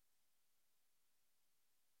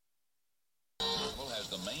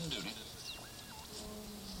the main duty to...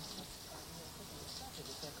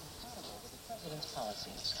 President's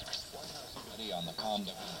policies. White House Committee on the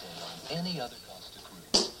Conduct of any other cost accrued.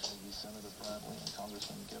 Maybe Senator Bradley and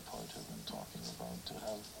Congressman Gephardt have been talking about to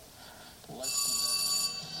have less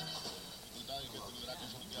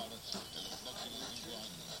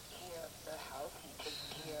the house and take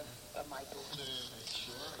care of my daughter.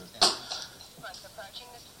 Like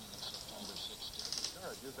approaching the... September 16th.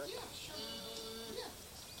 Sure, you bet. Yeah, sure. Yeah.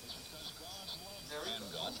 It's because God's love and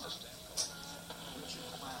God understands.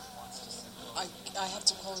 I have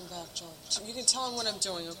to call him back, John. You can tell him what I'm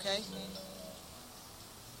doing, okay?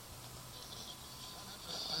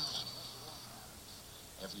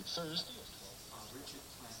 Every Thursday.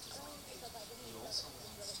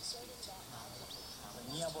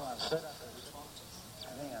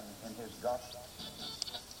 man in his gospel.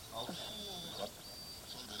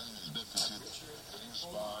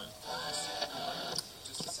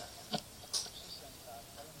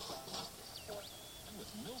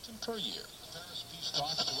 With Milton per year, Paris Peace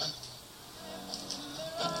Talks to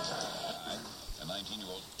a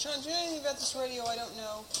 19-year-old. John, do you know anything about this radio I don't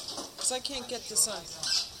know? Because I can't get this on.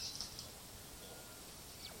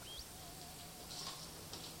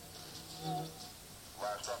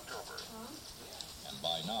 Last October. And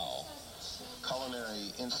by now,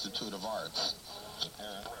 Culinary Institute of Arts. the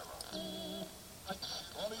parent.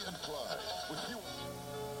 Bonnie and Clyde. With you.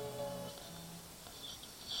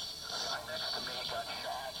 Next to me got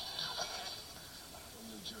shot. From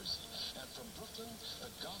New Jersey. And from Brooklyn,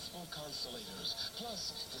 the Gospel Consolators.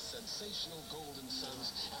 Plus, the sensational Golden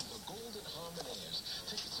Sons and the Golden Harmonaires.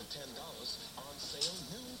 Tickets are $10 on sale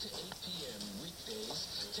noon to 8 p.m.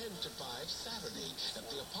 weekdays, 10 to 5 Saturday at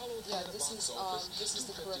the Apollo Theater box office, this is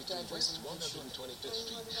the correct 252 address. West 125th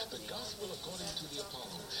Street. The Gospel According to the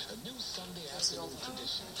Apollo, a new Sunday afternoon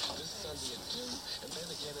tradition. This Sunday at 2 and then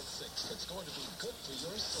again at 6. It's going to be good for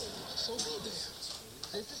your soul, so be there.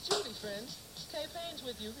 This is Judy, friends. Kay Payne's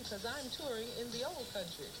with you because I'm touring in the old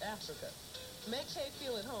country, Africa. Make Kay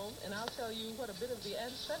feel at home, and I'll tell you what a bit of the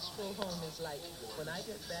ancestral home is like when I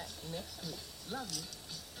get back next week. Love you.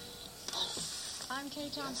 I'm Kay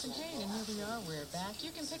Thompson Payne, and here we are. We're back.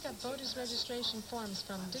 You can pick up voters' registration forms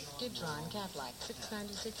from Dick Gidron, Cadillac,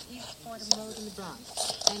 696 East Fordham Road in the Bronx,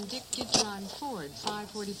 and Dick Gidron Ford,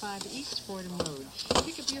 545 East Fordham Road.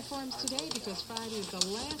 Pick up your forms today because Friday is the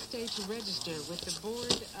last day to register with the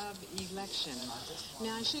Board of Election.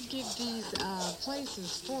 Now, I should give these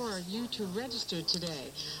places for you to register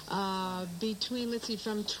today.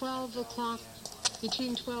 From 12 o'clock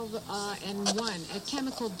between 12 and 1 at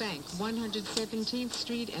Chemical Bank, 117th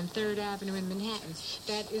Street and 3rd Avenue in Manhattan.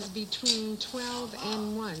 That is between 12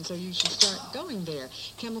 and 1, so you should start going there.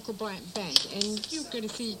 Chemical Bank. And you're going to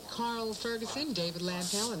see Carl Ferguson, David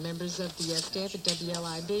Lampel, and members of the staff at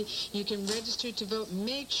WLIB. You can register to vote.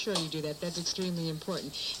 Make sure you do that. That's extremely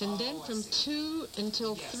important. And then from 2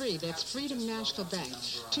 until 3, that's Freedom National Bank,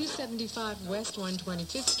 275 West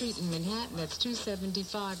 125th Street in Manhattan. That's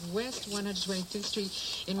 275 West 125th Street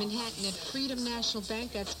in Manhattan at Freedom National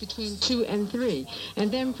Bank. That's between 2 and 3.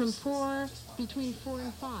 And then from between 4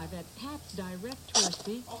 and 5 at Pat's Direct Tour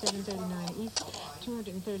Seat, 739 East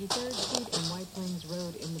 233rd Street and White Plains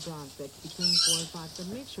Road in the Bronx. That's between 4 and 5. So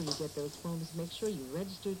make sure you get those forms. Make sure you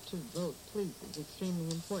register to vote, please. It's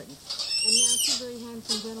extremely important. And now two very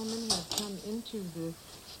handsome gentlemen have come into the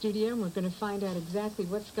studio, and we're going to find out exactly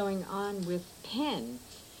what's going on with PEN.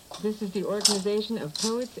 This is the organization of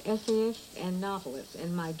poets, essayists, and novelists.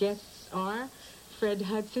 And my guests are Fred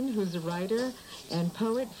Hudson, who's a writer and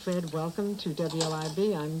poet. Fred, welcome to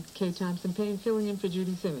WLIB. I'm Kay Thompson Payne, filling in for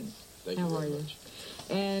Judy Simmons. How are you?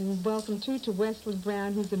 And welcome, too, to Wesley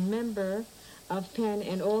Brown, who's a member of PEN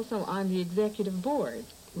and also on the executive board.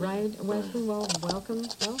 Right, Wesley? Well, welcome.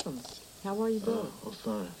 How are you both? I'm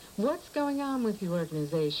fine. What's going on with your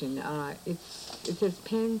organization? It says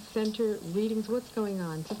PEN Center Readings. What's going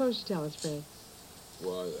on? Suppose you tell us, Fred.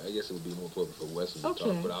 Well, I guess it would be more appropriate for Wesley to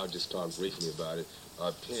talk, but I'll just talk briefly about it.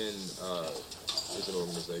 PEN is an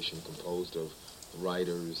organization composed of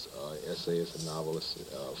writers, essayists, and novelists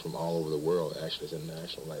from all over the world. Actually, it's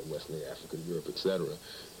international, like Wesley, Africa, Europe, etc.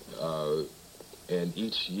 And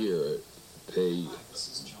each year, they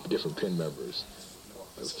different PEN members.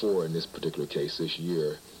 4 in this particular case this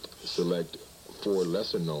year, select 4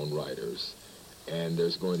 lesser-known writers, and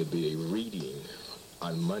there's going to be a reading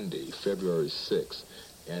on Monday, February 6th,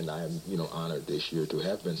 and I am, honored this year to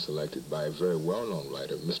have been selected by a very well-known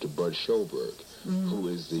writer, Mr. Bud Schoberg, who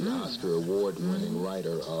is the Oscar award-winning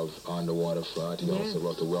writer of On the Waterfront. He also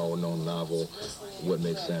wrote the well-known novel, What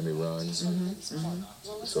Makes Sammy Run.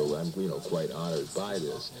 So I'm, quite honored by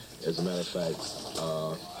this. As a matter of fact,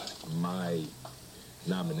 my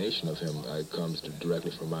nomination of him comes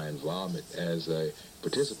directly from my involvement as a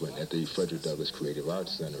participant at the Frederick Douglass Creative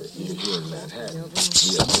Arts Center here in Manhattan.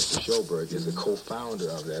 Mr. Schoberg is the co-founder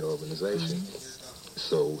of that organization.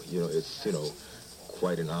 So, it's,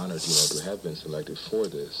 quite an honor, to have been selected for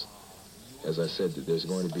this. As I said, there's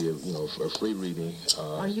going to be a free reading.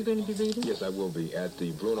 Are you going to be reading? Yes, I will be at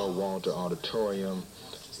the Bruno Walter Auditorium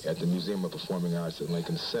at the Museum of Performing Arts at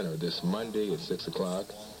Lincoln Center this Monday at 6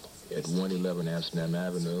 o'clock at 111 Amsterdam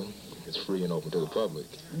Avenue. It's free and open to the public.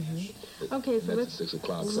 Okay, so that's at 6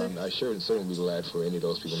 o'clock. So I certainly be glad for any of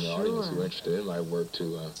those people in the audience who are interested in my work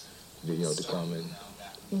to, to come in.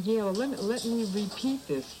 Yeah, well, let me repeat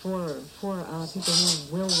this for people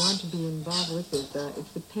who will want to be involved with this.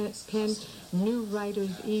 It's the Penn New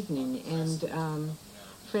Writers Evening, and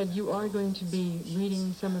Fred, you are going to be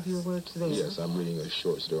reading some of your works there. Yes, I'm reading a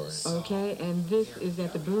short story. Okay, and this is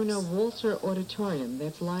at the Bruno Walter Auditorium.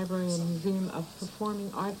 That's Library and Museum of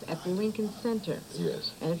Performing Arts at the Lincoln Center.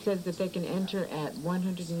 Yes. And it says that they can enter at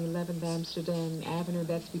 111th Amsterdam Avenue.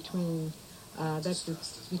 That's between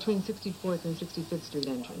 64th and 65th Street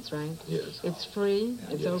entrance, right? Yes. It's free.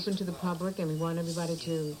 It's open to the public, and we want everybody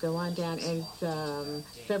to go on down. And it's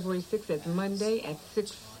February 6th. It's Monday at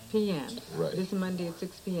 6 p.m. Right. This Monday at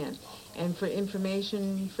 6 p.m. And for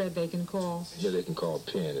information, Fred, they can call? Yeah, they can call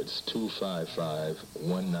Penn. It's 255-1977.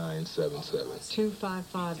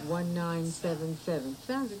 255-1977.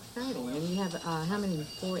 Sounds exciting. And you have how many?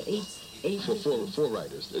 Four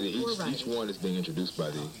writers. Each one is being introduced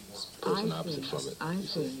by the person opposite from it. I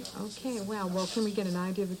see. Okay, wow. Well, can we get an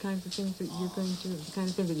idea of the kinds of things that you're going to, the kind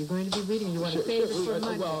of things that you're going to be reading? You want to save it for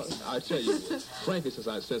Monday? Well, I tell you, frankly, since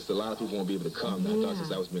a lot of people won't be able to come, I thought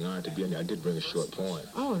since I was being honored to be in there, I did bring a short poem.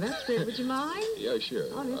 Oh, that's great. Would you mind? Yeah, sure.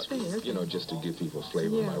 Oh, that's great. Just to give people a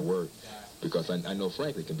flavor of my work. Because I know,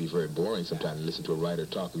 frankly, it can be very boring sometimes to listen to a writer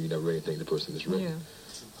talk and you never read anything the person has written. Yeah.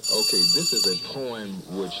 Okay, this is a poem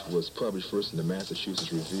which was published first in the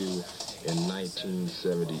Massachusetts Review in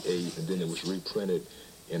 1978, and then it was reprinted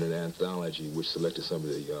in an anthology which selected some of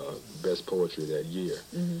the best poetry that year.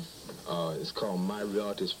 It's called My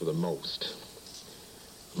Relatives for the Most.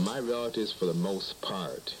 My relatives, for the most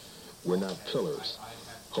part, were not pillars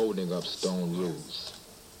holding up stone roofs,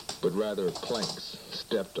 but rather planks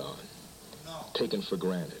stepped on, taken for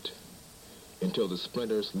granted, until the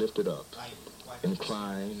splinters lifted up,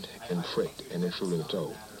 inclined and pricked an intruding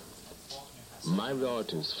toe. My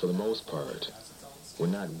relatives, for the most part, were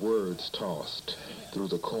not words tossed through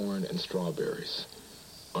the corn and strawberries,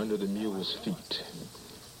 under the mule's feet,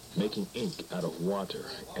 making ink out of water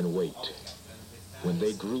and weight, when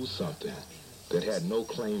they grew something that had no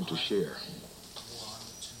claim to share.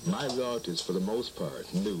 My relatives, for the most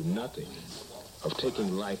part, knew nothing of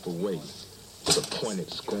taking life away with a pointed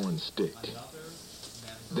scorn stick.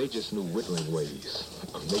 They just knew whittling ways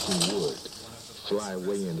of making wood fly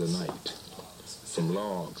away in the night, from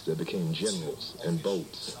logs that became generals and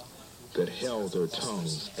boats that held their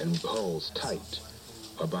tongues and hulls tight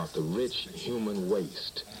about the rich human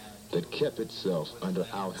waste that kept itself under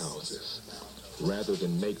outhouses, rather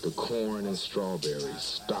than make the corn and strawberries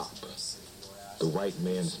stop, the white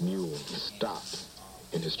man's mule stop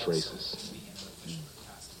in his traces.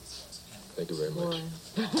 Thank you very much.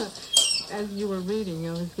 As you were reading,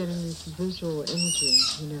 I was getting this visual imagery,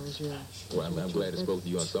 as you're... Well, I'm glad it spoke to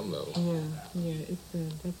you on some level. Yeah,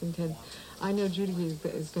 that's intense. I know Judy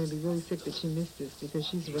is going to be really sick that she missed this because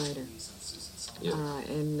she's a writer. Yeah.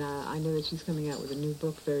 And I know that she's coming out with a new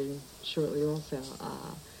book very shortly also.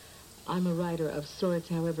 I'm a writer of sorts,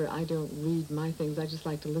 however, I don't read my things. I just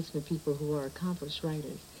like to listen to people who are accomplished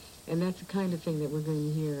writers. And that's the kind of thing that we're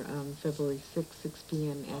going to hear February 6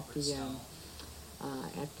 p.m.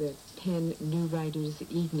 at the Penn New Writers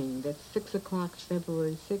Evening. That's 6 o'clock,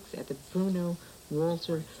 February 6th, at the Bruno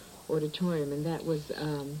Walter Auditorium. And that was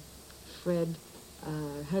Fred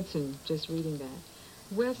Hudson just reading that.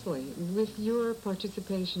 Wesley, with your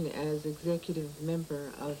participation as executive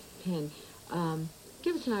member of Penn,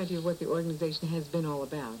 give us an idea of what the organization has been all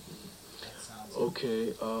about.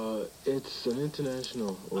 Okay, it's an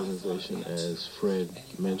international organization, as Fred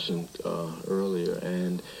mentioned earlier,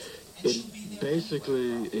 and it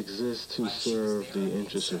basically exists to serve the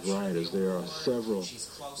interests of writers. There are several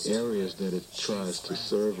areas that it tries to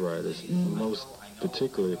serve writers. Most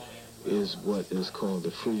particularly is what is called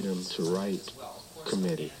the freedom to write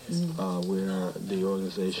committee, where the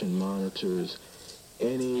organization monitors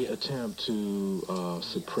any attempt to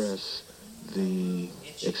suppress the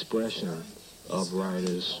expression of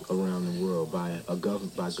writers around the world by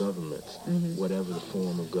governments, whatever the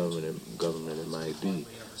form of government it might be.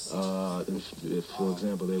 If, for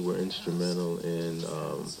example, they were instrumental in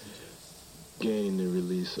gaining the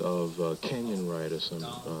release of Kenyan writer some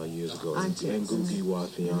years ago, Ngugi wa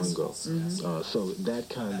Thiong'o. So that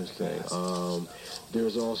kind of thing.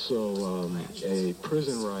 There's also a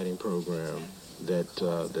prison writing program that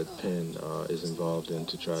Penn is involved in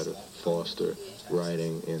to try to foster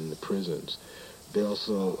writing in the prisons. They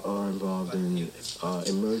also are involved in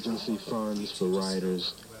emergency funds for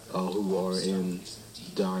writers who are in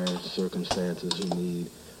dire circumstances, who need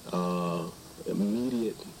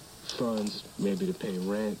immediate funds, maybe to pay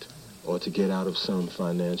rent or to get out of some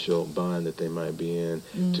financial bind that they might be in,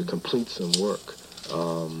 to complete some work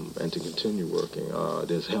and to continue working.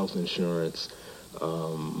 There's health insurance.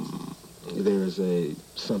 There's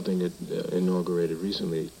something that inaugurated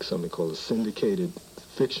recently, something called a syndicated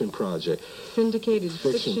fiction project. Syndicated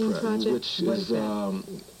fiction project?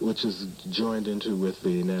 Which is joined into with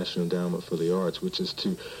the National Endowment for the Arts, which is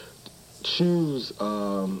to choose,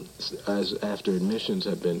 as after admissions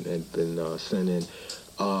have been sent in,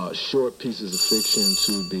 short pieces of fiction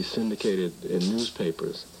to be syndicated in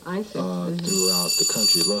newspapers throughout the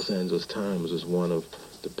country. Los Angeles Times is one of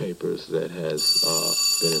the papers that has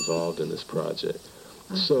been involved in this project.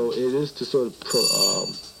 So it is to sort of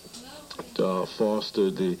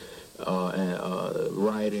foster the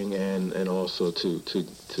writing and also to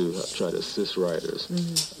try to assist writers,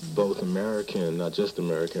 both American, not just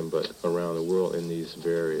American, but around the world in these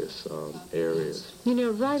various areas. You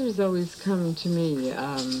know, writers always come to me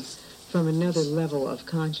from another level of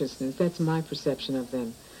consciousness. That's my perception of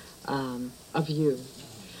them, of you.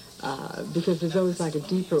 Because there's always like a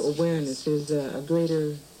deeper awareness. There's a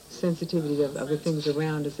greater sensitivity of the things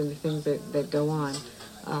around us and the things that go on.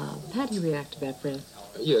 How do you react to that, Fred?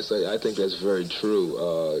 Yes, I think that's very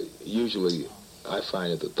true. Usually I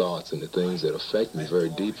find that the thoughts and the things that affect me very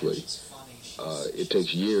deeply, it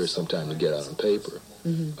takes years sometimes to get out on paper.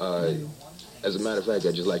 As a matter of fact,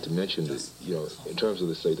 I'd just like to mention that, you know, in terms of,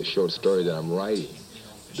 the short story that I'm writing,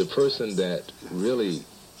 the person that really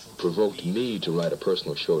provoked me to write a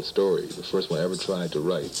personal short story, the first one I ever tried to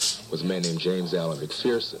write, was a man named James Allen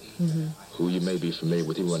McPherson, who you may be familiar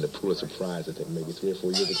with. He won the Pulitzer Prize, I think, maybe 3 or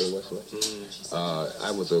 4 years ago, Wesley.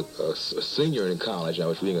 I was a senior in college. I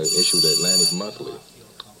was reading an issue of the Atlantic Monthly,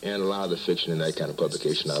 and a lot of the fiction in that kind of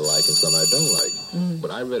publication I like and some I don't like.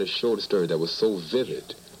 But I read a short story that was so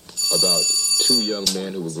vivid about 2 young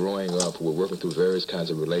men who were growing up, who were working through various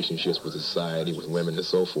kinds of relationships with society, with women and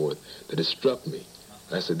so forth, that it struck me.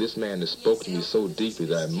 I said, this man has spoken to me so deeply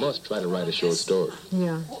that I must try to write a short story.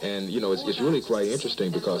 Yeah. And, you know, it's really quite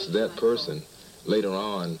interesting because that person later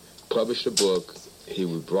on published a book. He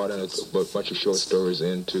brought in a bunch of short stories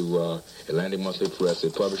into Atlantic Monthly Press. They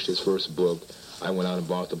published his first book. I went out and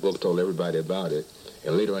bought the book, told everybody about it.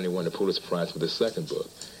 And later on, he won the Pulitzer Prize for the second book.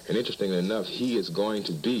 And interestingly enough, he is going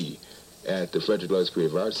to be at the Frederick Douglass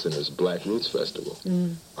Creative Arts Center's Black Roots Festival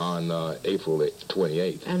on April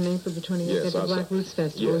 28th. And April the 28th at the Black Roots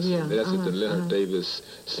Festival, yes, that's at the Leonard Davis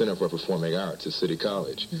Center for Performing Arts at City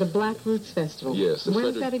College. The Black Roots Festival. Yes. When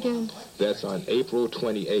is that again? That's on April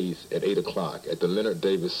 28th at 8 o'clock at the Leonard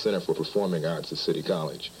Davis Center for Performing Arts at City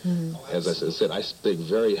College. As I said, I speak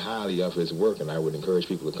very highly of his work, and I would encourage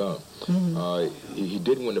people to come. He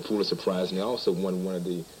did win the Pulitzer Prize, and he also won one of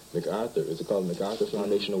the MacArthur, is it called MacArthur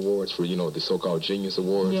Foundation Awards for, you know, the so-called Genius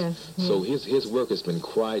Awards? Yes. So his work has been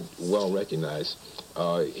quite well recognized.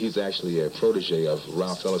 He's actually a protege of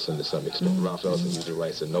Ralph Ellison to some extent. Ralph Ellison usually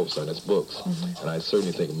writes the notes on his books. And I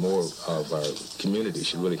certainly think more of our community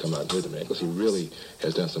should really come out and hear the man, because he really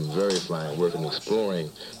has done some very fine work in exploring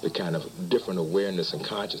the kind of different awareness and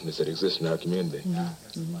consciousness that exists in our community.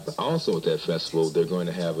 But also at that festival, they're going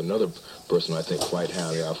to have another person I think quite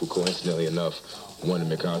highly of, who coincidentally enough won the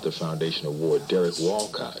MacArthur Foundation Award, Derek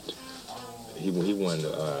Walcott. He won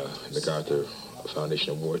the MacArthur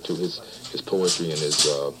Foundation Award too. His poetry and his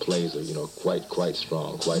plays are, you know, quite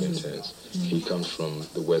strong, quite intense. He comes from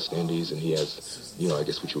the West Indies, and he has, you know, I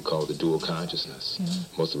guess what you would call the dual consciousness.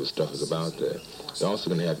 Most of his stuff is about that. They're also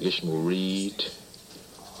going to have Ishmael Reed,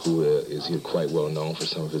 who is quite well known for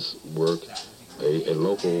some of his work. A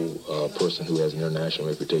local person who has an international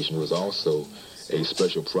reputation, who is also a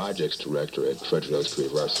special projects director at Frederick Douglass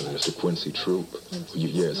Creative Arts Center, Mr. Quincy Troop, who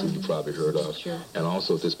you probably heard of. Sure. And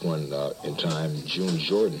also at this point in time, June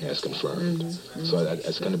Jordan has confirmed. So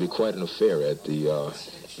it's going to be quite an affair at the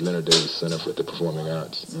Leonard Davis Center for the Performing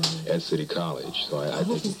Arts at City College. So I hope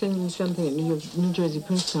think he's sending you something at New Jersey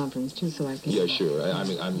Press Conference, too, so I can... Yeah, sure. I'm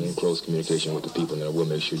in close communication with the people, and I will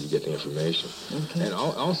make sure you get the information. Okay. And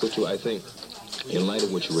also, too, I think, in light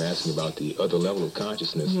of what you were asking about the other level of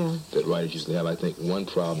consciousness that writers usually have, I think one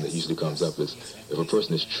problem that usually comes up is if a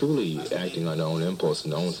person is truly acting on their own impulse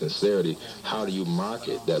and their own sincerity, how do you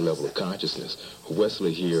market that level of consciousness?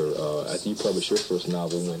 Wesley here, I think you published your first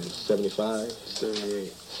novel in 75?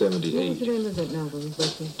 78. 78. What was the name of that novel,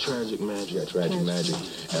 Wesley? Tragic Magic. Yeah, Tragic Magic.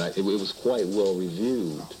 And it was quite well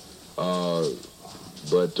reviewed,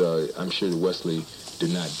 but I'm sure that Wesley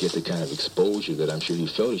did not get the kind of exposure that I'm sure he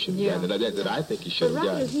felt he should have gotten, that I think he should have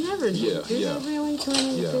gotten. But writers never do. Do they really to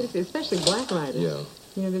any especially black writers? Yeah.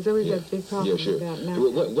 You know, there's always that big problem about now.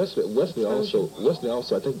 Wesley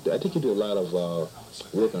also, I think you do a lot of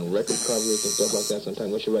work on record covers and stuff like that sometimes.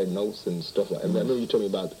 Once you write notes and stuff like that. I remember you told me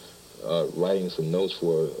about writing some notes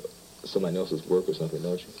for somebody else's work or something,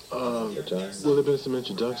 don't you? Well, there have been some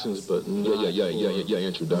introductions, but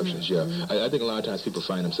introductions. Yeah, I think a lot of times people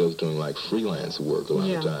find themselves doing like freelance work a lot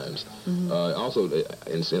of times. Also,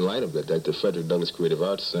 in light of that, the Frederick Douglass Creative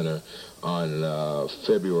Arts Center on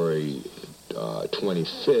February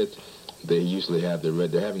 25th, they usually have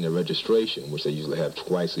they're having their registration, which they usually have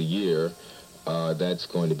twice a year. That's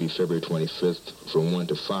going to be February 25th from 1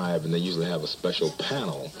 to 5, and they usually have a special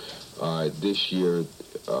panel. This year,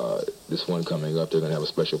 this one coming up, they're going to have a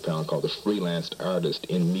special panel called the Freelance Artist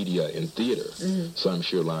in Media and Theater. So I'm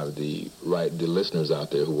sure a lot of the listeners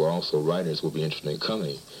out there who are also writers will be interested in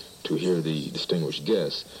coming to hear the distinguished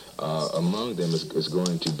guests. Among them is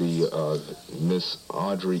going to be Miss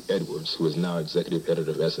Audrey Edwards, who is now executive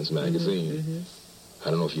editor of Essence magazine. I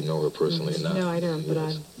don't know if you know her personally or not. No, I don't, but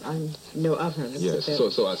I know of her. Yes, so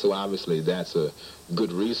obviously that's a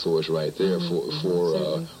good resource right there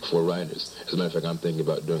for writers. As a matter of fact, I'm thinking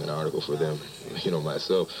about doing an article for them,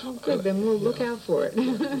 myself. Oh, good, then we'll look out for it.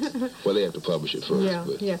 Well, they have to publish it first.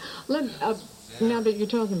 Yeah. Now that you're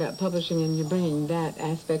talking about publishing and you're bringing that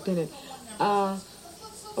aspect in it,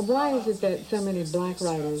 why is it that so many black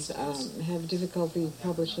writers have difficulty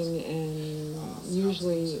publishing, and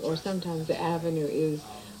usually or sometimes the avenue is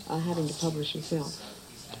having to publish yourself?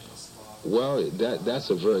 Well,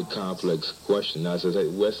 that's a very complex question. Now, as I say,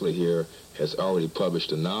 Wesley here has already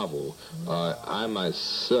published a novel. I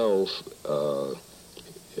myself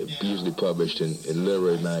usually published in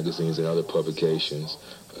literary magazines and other publications.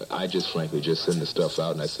 I just frankly send the stuff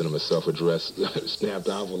out, and I send them a self-addressed stamped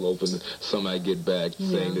envelope, and some I get back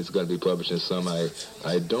saying it's going to be published, and some I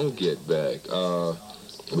don't get back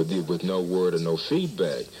with no word or no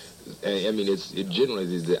feedback. And, I mean,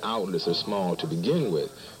 generally the outlets are small to begin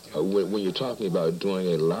with. When you're talking about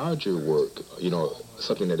doing a larger work,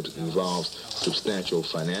 something that involves substantial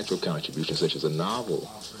financial contributions, such as a novel,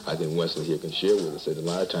 I think Wesley here can share with us that a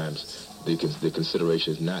lot of times the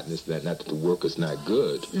consideration is not that the work is not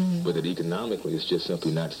good, but that economically it's just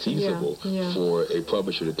simply not feasible for a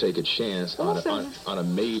publisher to take a chance on a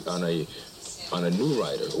new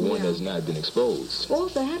writer, one that's not been exposed.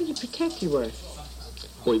 Also, how do you protect your work?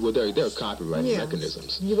 Well, there are copyright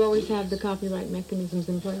mechanisms. You always have the copyright mechanisms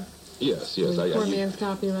in place? Yes. Poor man's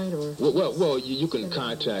copyright, or? Well, you can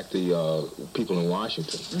contact the people in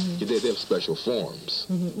Washington. They have special forms.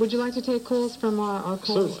 Would you like to take calls from our callers?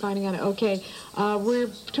 Certainly. Finding out. Okay,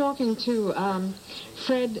 we're talking to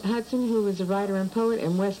Fred Hudson, who is a writer and poet,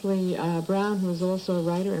 and Wesley Brown, who is also a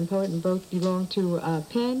writer and poet, and both belong to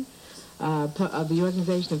PEN, of the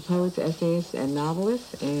Organization of Poets, Essayists, and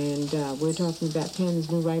Novelists, and we're talking about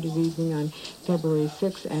PEN's New Writers Evening on February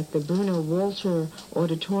 6th at the Bruno Walter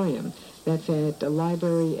Auditorium. That's at the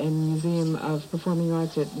Library and Museum of Performing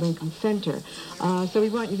Arts at Lincoln Center. So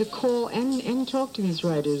we want you to call and talk to these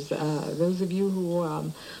writers, those of you who are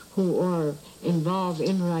involved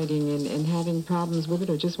in writing and having problems with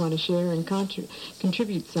it, or just want to share and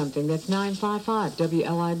contribute something. That's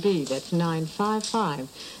 955-WLIB. That's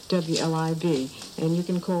 955-WLIB. And you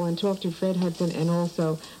can call and talk to Fred Hudson and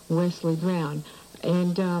also Wesley Brown.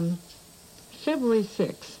 And February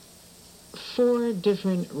 6th, 4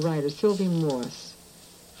 different writers: Sylvie Morse,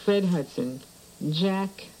 Fred Hudson,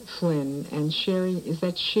 Jack Flynn, and Sherry, is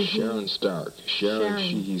that Sheehy? Sharon Stark. Sharon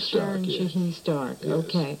Sheehy Stark. Sharon Sheehy Stark. Yes.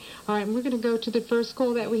 Okay. All right, and we're going to go to the first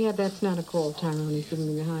call that we have. That's not a call. Tyrone is giving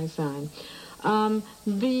me the high sign.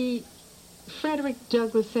 The Frederick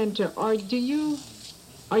Douglass Center, are you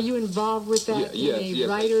involved with that? Yes.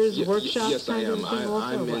 Writers workshops? Yes, I am.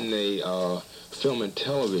 I'm in film and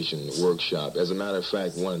television workshop. As a matter of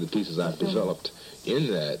fact, one of the pieces I've developed in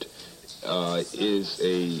that is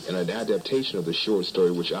an adaptation of the short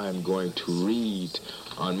story, which I am going to read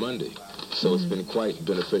on Monday. So it's been quite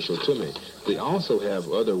beneficial to me. They also have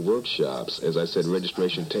other workshops. As I said,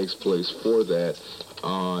 registration takes place for that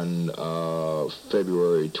on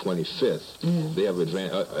February 25th. They have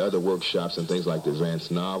other workshops and things like the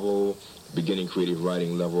advanced novel, beginning creative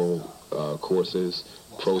writing level courses,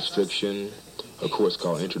 prose fiction, a course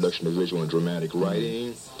called Introduction to Visual and Dramatic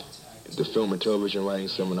Writing, the film and television writing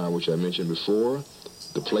seminar, which I mentioned before,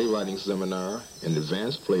 the playwriting seminar, an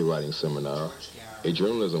advanced playwriting seminar, a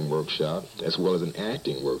journalism workshop, as well as an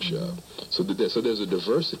acting workshop. So there's a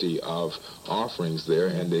diversity of offerings there,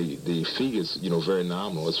 and the fee is, very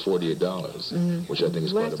nominal. It's $48, which I think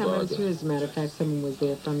is quite a bargain. Last time I was here, as a matter of fact, someone was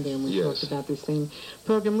there from there, and we talked about the same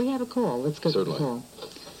program. We have a call. Let's go to the call.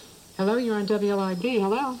 Hello, you're on WLIB.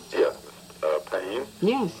 Hello. Yes, Payne.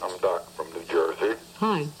 Yes. I'm Doc from New Jersey.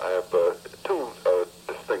 Hi. I have two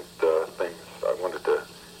distinct things I wanted to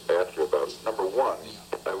ask you about. Number one,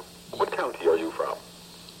 what county are you from?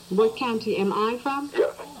 What county am I from?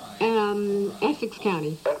 Yes. Essex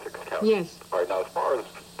County. Essex County? Yes. All right, now as far as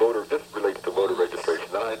this relates to voter registration,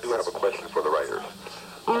 then I do have a question for the writers.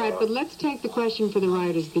 All right, but let's take the question for the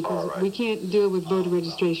writers because we can't deal with voter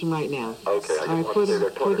registration right now. Okay, I just want to say there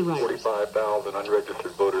are 245,000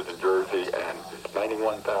 unregistered voters in Jersey and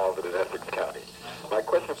 91,000 in Essex County. My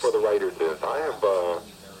question for the writers is, I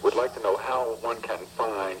would like to know how one can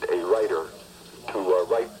find a writer to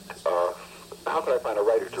write, how can I find a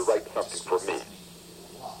writer to write something for me?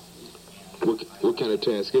 What kind of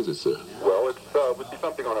task is it, sir? Well, it would be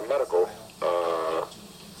something on a medical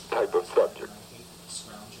type of subject.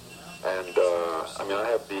 And, I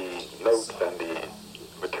have the notes and the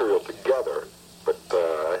material together, but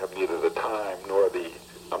I have neither the time nor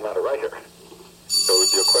I'm not a writer. So it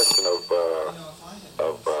would be a question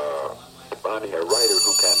of finding a writer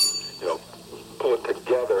who can, pull it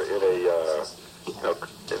together in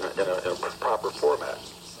a proper format.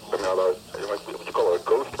 What you call it, a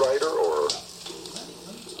ghost writer, or?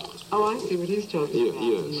 Oh, I see what he's talking about.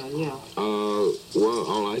 Yes. Well,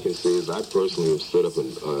 all I can say is I personally have set up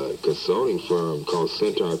a consulting firm called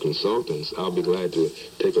Centaur Consultants. I'll be glad to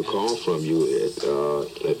take a call from you at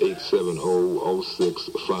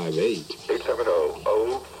 870-0658.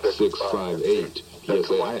 870-0658. Yes,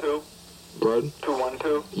 212? Pardon?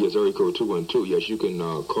 212? Yes, area code 212. Yes, you can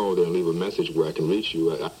call there and leave a message where I can reach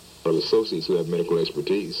you. I have associates who have medical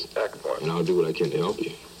expertise. Excellent. And I'll do what I can to help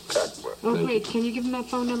you. Excellent. Oh, great. Can you give him that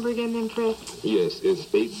phone number again then, Fred? Yes, it's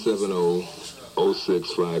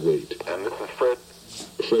 870-0658. And this is Fred?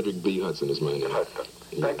 Frederick B. Hudson is my name. Hudson.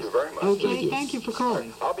 Thank you very much. Okay, thank you for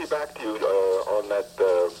calling. I'll be back to you on that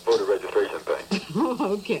voter registration thing.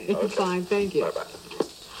 Okay, fine. Thank you. Bye-bye.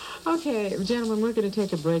 Okay, gentlemen, we're going to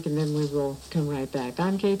take a break, and then we will come right back.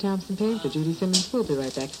 I'm Kay Thompson Payne for Judy Simmons. We'll be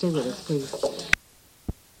right back. Stay with us, please.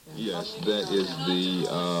 Yes, that is the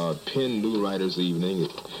Penn New Writers Evening.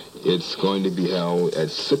 It's going to be held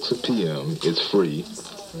at 6 p.m. It's free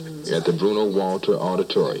at the Bruno Walter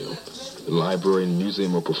Auditorium, Library and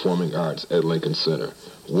Museum of Performing Arts at Lincoln Center.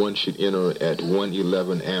 One should enter at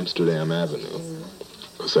 111 Amsterdam Avenue.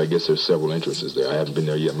 So I guess there's several entrances there. I haven't been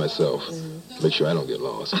there yet myself. Make sure I don't get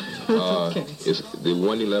lost. It's the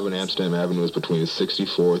 111 Amsterdam Avenue is between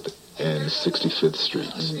 64th and 65th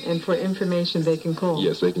Streets. And for information, they can call?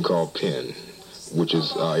 Yes, they can call Penn, which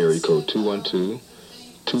is area code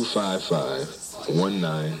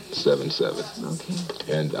 212-255-1977. Okay.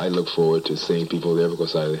 And I look forward to seeing people there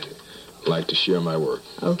because I like to share my work.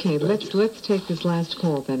 Okay, let's take this last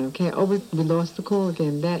call then, okay? Oh, we lost the call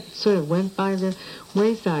again. That sort of went by the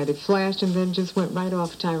wayside. It flashed and then just went right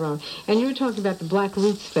off, Tyrone. And you were talking about the Black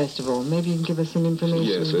Roots Festival. Maybe you can give us some information.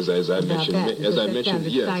 Yes, as I mentioned,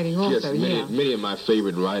 many of my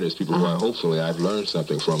favorite writers, people who hopefully I've learned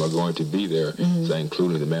something from, are going to be there,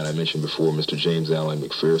 including the man I mentioned before, Mr. James Allen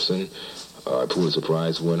McPherson, Pulitzer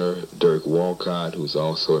Prize winner, Derek Walcott, who's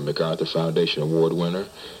also a MacArthur Foundation Award winner,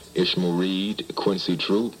 Ishmael Reed, Quincy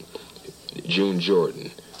Troop, June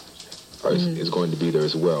Jordan is going to be there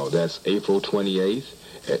as well. That's April 28th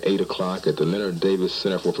at 8 o'clock at the Leonard Davis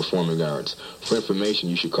Center for Performing Arts. For information,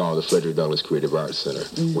 you should call the Frederick Douglass Creative Arts Center,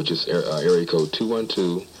 which is area code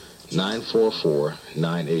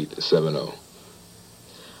 212-944-9870.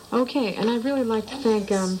 Okay, and I'd really like to thank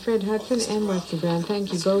Fred Hudson and Wesley Brown.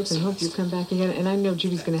 Thank you both, and hope you come back again. And I know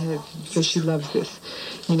Judy's going to have, because she loves this,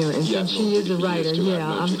 and since she is a writer,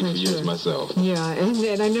 I'm quite sure. Myself. Yeah,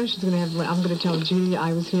 and I know she's going to have. I'm going to tell Judy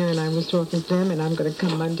I was here and I was talking to them, and I'm going to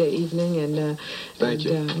come Monday evening and thank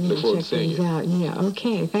you. Look forward check to seeing things you. out. Yeah,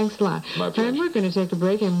 okay, thanks a lot. My pleasure. And we're going to take a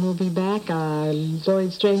break, and we'll be back.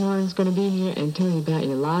 Lloyd Strayhorn's going to be here and tell you about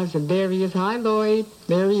your lives. And there he is. Hi, Lloyd.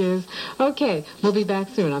 There he is. Okay, we'll be back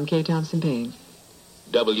soon. I'm Kay Thompson Payne.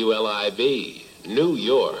 WLIB, New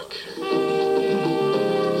York.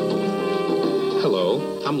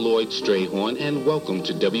 Hello, I'm Lloyd Strayhorn, and welcome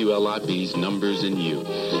to WLIB's Numbers in You,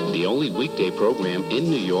 the only weekday program in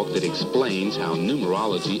New York that explains how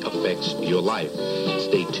numerology affects your life.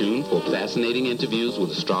 Stay tuned for fascinating interviews with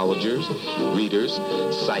astrologers, readers,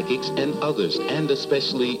 psychics, and others, and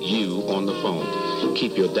especially you on the phone.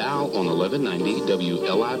 Keep your dial on 1190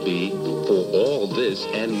 WLIB for all this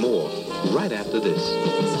and more, right after this.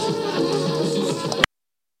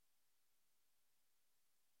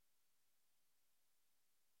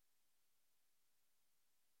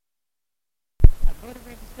 Voter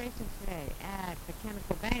registration today at the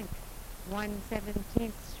Chemical Bank,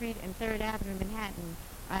 117th Street and 3rd Avenue, Manhattan,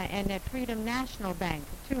 and at Freedom National Bank,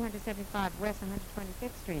 275 West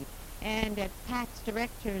 125th Street, and at PAC's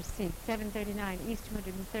Director's Seat, 739 East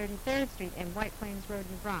 233rd Street and White Plains Road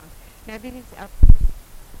in the Bronx. Now these are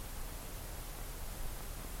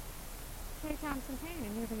Kay Thompson Payne,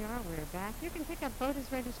 and here we are, we're back. You can pick up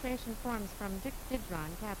voters registration forms from Dick Didron,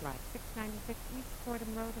 Cadillac, 696 East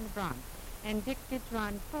Fordham Road in the Bronx, and Dick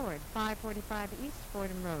Didron Ford, 545 East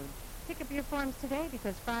Fordham Road. Pick up your forms today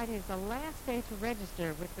because Friday is the last day to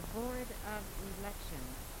register with the Board of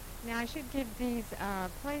Elections. Now, I should give these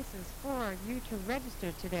places for you to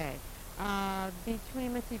register today.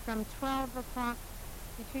 From 12 o'clock,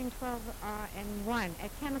 between 12 and 1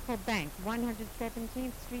 at Chemical Bank,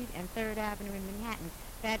 117th Street and 3rd Avenue in Manhattan.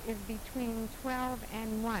 That is between 12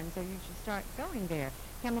 and 1, so you should start going there.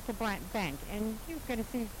 Chemical Bank. And you're going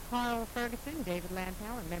to see Carl Ferguson, David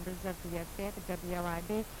Lampel, and members of the staff at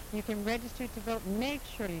WLIB. You can register to vote. Make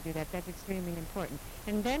sure you do that. That's extremely important.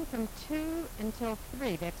 And then from 2 until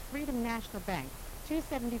 3, that's Freedom National Bank,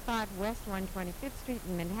 275 West 125th Street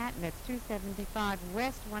in Manhattan. That's 275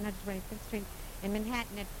 West 125th Street in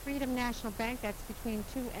Manhattan at Freedom National Bank. That's between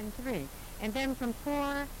 2 and 3. And then from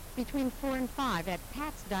between 4 and 5 at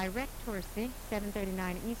Pat's Direct Tour Seat,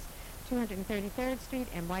 739 East 233rd Street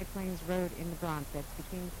and White Plains Road in the Bronx. That's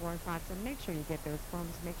between 4 and 5. So make sure you get those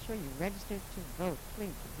forms. Make sure you register to vote.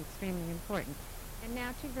 Please, it's extremely important. And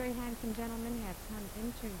now two very handsome gentlemen have come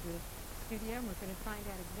into the studio, and we're going to find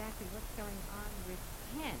out exactly what's going on with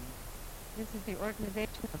PEN. This is the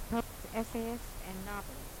organization of poets, essayists, and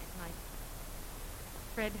novelists. And my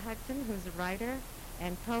Fred Hudson, who's a writer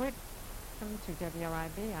and poet. Welcome to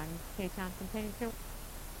WLIB. I'm Kay Thompson Payne.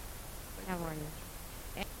 How are you?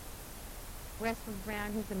 And Wesley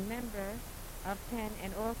Brown, who's a member of PEN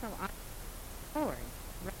and also on the board.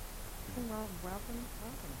 Well, welcome.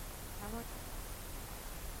 How about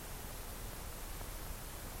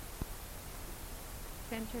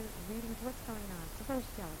center readings? What's going on? Suppose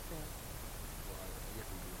you tell us that. Well, I guess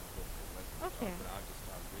we do a little bit less Okay. but I'll just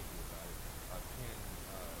talk briefly about it. PEN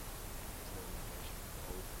is an organization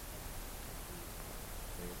composed of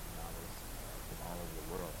poets, novelists from all over the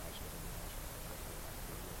world, actually,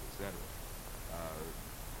 international, etc.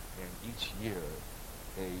 And each year,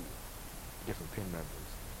 different PEN members,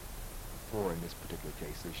 four in this particular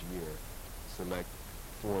case this year, select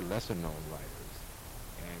four lesser-known writers,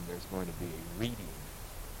 and there's going to be a reading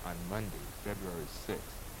on Monday, February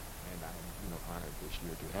 6th, and I'm honored this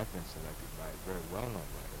year to have been selected by a very well-known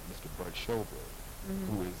writer, Mr. Burt Schoberg,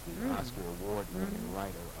 who is the Oscar Award-winning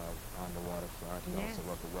writer of On the Waterfront. He also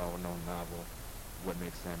wrote the well-known novel, What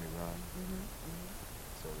Makes Sammy Run.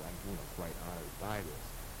 So I'm quite honored by this.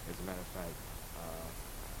 As a matter of fact,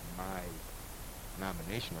 my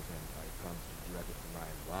nomination of him comes directly from my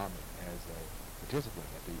involvement as a participant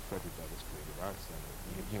at the Frederick Douglass Creative Arts Center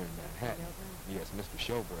here in Manhattan. Yes, Mr.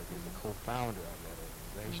 Schoberg is the co-founder of that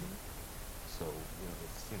organization. So,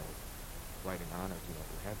 it's, quite an honor, to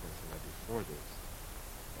have been selected for this.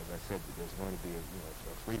 As I said, there's going to be a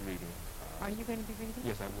free reading. Are you going to be reading?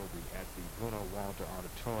 Yes, I will be at the Bruno Walter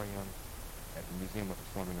Auditorium at the Museum of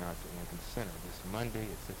Performing Arts at Lincoln Center this Monday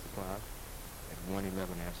at 6 o'clock at 111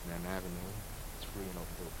 Amsterdam Avenue. It's free and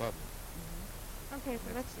open to the public. Okay,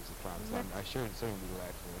 so let's... 6 o'clock. So I certainly be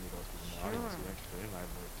glad for any of those people in the audience who are interested in my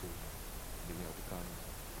work to be able to come.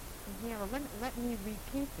 Yeah, well, let me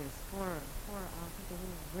repeat this for people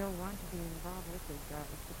who will want to be involved with this.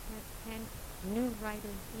 It's the PEN New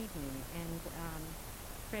Writers Evening, and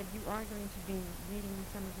Fred, you are going to be reading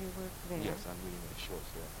some of your work there. Yes, I'm reading a short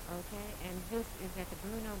story. Okay, and this is at the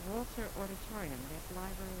Bruno Walter Auditorium. That's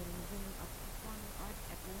Library and Museum of Performing Arts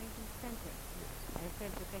at the Lincoln Center. Yes. And it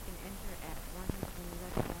says that they can enter at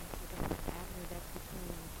 111 Avenue. That's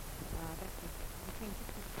between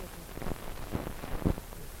 66th and 66th.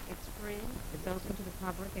 It's free. It's open to the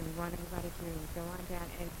public, and we want everybody to go on down.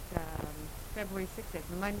 It's February 6th. It's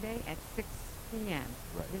Monday at 6 p.m.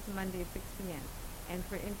 Right. This Monday at 6 p.m. And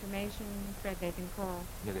for information, Fred, they can call.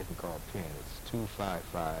 Yeah, they can call PEN. It's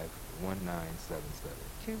 255-1977.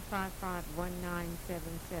 255-1977.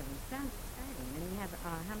 Sounds exciting. And you have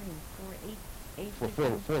how many? Eight. Four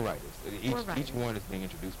writers. Four writers. Each one is being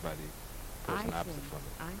introduced by the person opposite from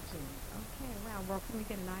it. I see. Okay. Well, can we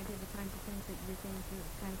get an idea of the kinds of things that you're going to do,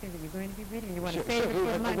 the kind of things that you're going to be reading? You want to save it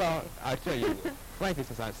for Monday? Well, I tell you, frankly,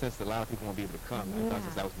 since a lot of people won't be able to come, I thought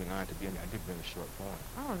since I was being honored to be in there, I did bring a short poem.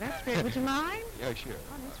 Oh, that's great. Would you mind? Yeah, sure.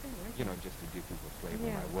 Oh, that's great. Just to give people a flavor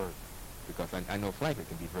of my work. Because I know, frankly, it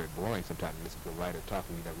can be very boring sometimes to listen to a writer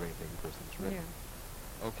talking, you never read anything the person has written.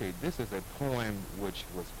 Yeah. Okay, this is a poem which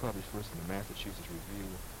was published first in the Massachusetts Review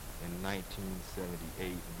in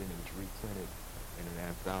 1978, and then it was reprinted in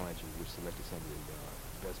an anthology which selected some of the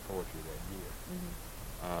best poetry that year.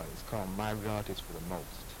 Mm-hmm. It's called My Relatives for the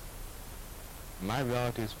Most. My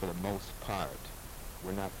relatives for the most part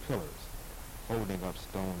were not pillars holding up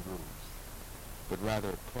stone roofs, but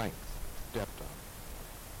rather planks stepped on,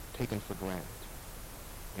 taken for granted,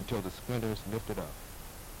 until the splinters lifted up,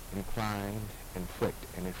 inclined and pricked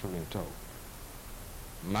an intruding toe.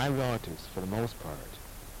 My relatives, for the most part,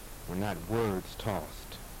 were not words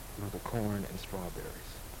tossed through the corn and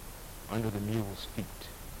strawberries, under the mule's feet,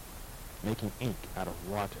 making ink out of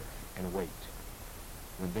water and weight,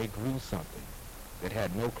 when they grew something that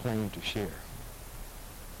had no claim to share.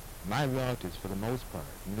 My relatives, for the most part,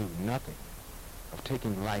 knew nothing of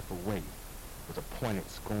taking life away with a pointed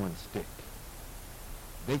scorn stick.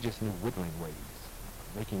 They just knew whittling ways,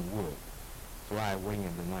 making wood fly away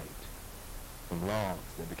in the night, from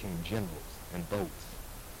logs that became generals and boats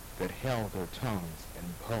that held their tongues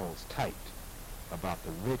and hulls tight about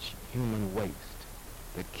the rich human waste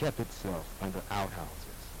that kept itself under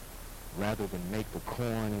outhouses, rather than make the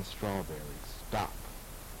corn and strawberries stop,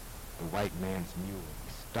 the white man's mule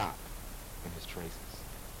stop in his traces.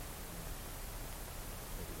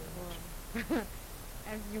 Thank you very much.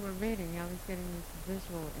 As you were reading, I was getting this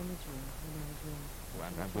visual imagery when I was reading. Well,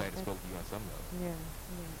 I'm glad it spoke to you on some level. Yeah,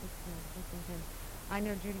 it's intense. I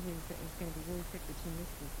know Judy is going to be really quick that she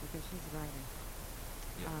missed this because she's a writer.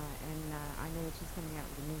 Yeah. And I know that she's coming out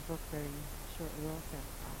with a new book very shortly also.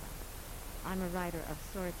 I'm a writer of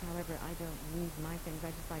sorts, however, I don't read my things.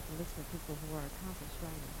 I just like to listen to people who are accomplished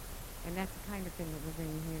writers. And that's the kind of thing that we're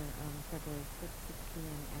bringing here February 6th, 6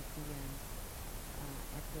 p.m. at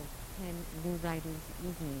the Penn New Writers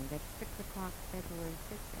Evening. That's 6 o'clock, February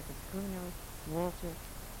 6th, at the Bruno Walter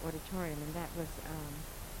Auditorium. And that was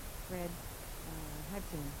Fred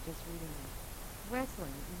Hudson just reading it.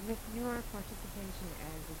 Wesley, with your participation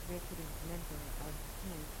as executive member of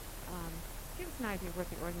Penn, give us an idea of what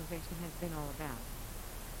the organization has been all about.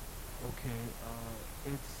 Okay,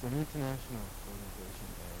 it's an international organization,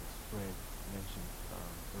 as Fred mentioned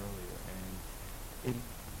earlier, and it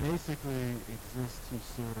basically exists to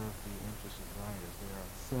serve the interests of writers. There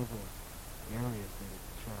are several areas that it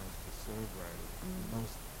tries to serve writers. Mm-hmm.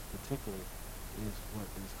 Most particularly is what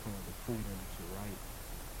is called the Freedom to Write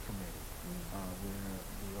Committee, where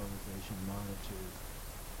the organization monitors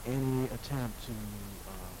any attempt to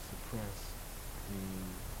suppress the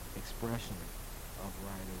expression of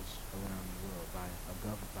writers around the world by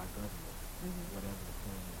government, whatever the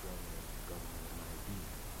form of government might be.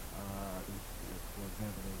 If, for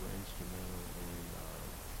example, they were instrumental in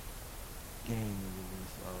gaining the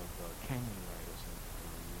release of Kenyan writers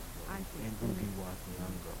years ago, and Ngugi wa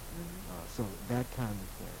Thiong'o. So that kind of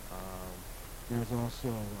thing. There's also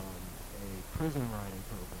a prison writing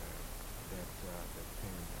program that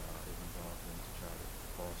Penn is involved in to try to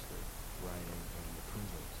foster writing in the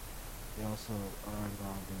prisons. They also are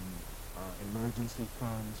involved in emergency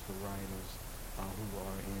funds for writers who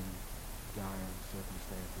are in dire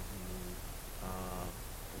circumstances, who need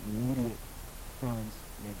immediate funds,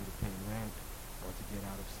 maybe to pay rent or to get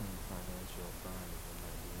out of some financial bind that they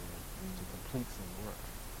might be in, to complete some work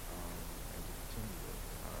and to continue it.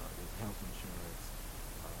 There's health insurance.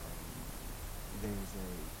 There's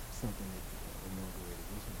something that inaugurated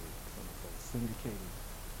recently, something called Syndicated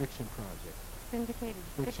Fiction Project. Syndicated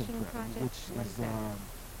Fiction Project?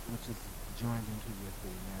 Which is joined into with the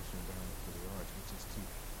National Endowment for the Arts, which is to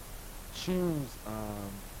choose,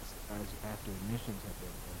 after admissions have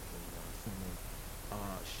been sent in,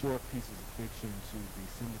 short pieces of fiction to be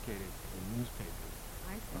syndicated in newspapers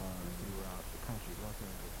throughout the country. Los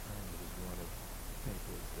Angeles Times is one of the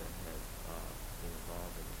papers that has been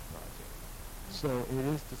involved in this project. So it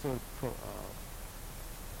is to sort of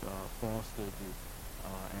foster the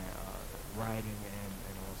writing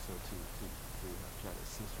and also to try to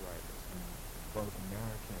assist writers, both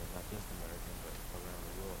American, not just American, but around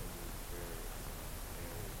the world in these various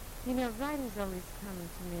areas. You know, writing's always come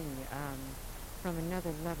to me from another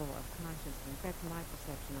level of consciousness. That's my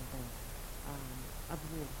perception of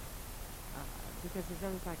you. Because there's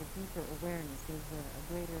always like a deeper awareness. There's a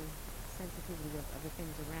greater sensitivity of the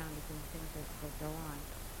things around us and the things that go on.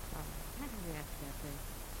 How do you react to that, Chris?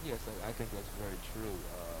 Yes, I think that's very true.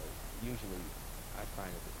 Usually I find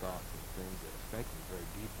that the thoughts and things that affect me very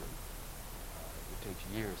deeply, it takes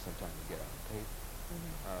years sometimes to get on paper.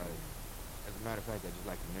 As a matter of fact, I'd just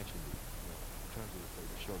like to mention, in terms of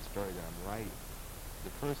the short story that I'm writing, the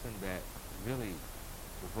person that really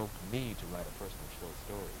provoked me to write a personal short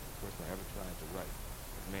story, the person I ever tried to write,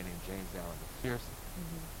 was a man named James Allen McPherson,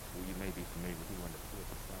 who you may be familiar with. He won the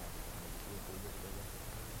Pulitzer Prize maybe 2 or 3 years ago.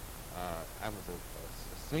 I was a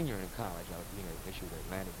senior in college. I was being issued the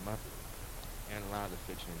Atlantic Monthly, and a lot of the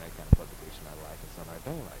fiction in that kind of publication I like and some I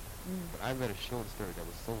don't like. But I read a short story that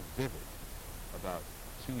was so vivid about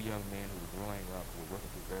 2 young men who were growing up, who were working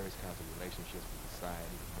through various kinds of relationships with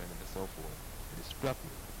society, with women, and so forth. And it struck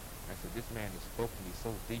me. I said, this man has spoken to me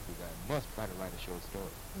so deeply that I must try to write a short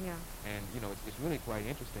story. Yeah. And, it's really quite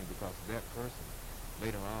interesting because that person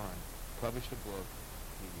later on published a book.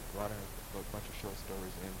 He brought in a bunch of short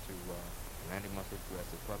stories into Atlantic Monthly Press.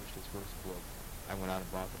 He published his first book. I went out and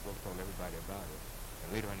bought the book, told everybody about it.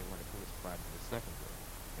 And later on he won the Pulitzer Prize for the second book.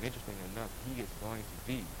 And interestingly enough, he is going to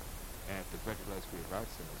be at the Frederick Douglass Creative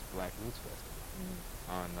Arts Center's Black Roots Festival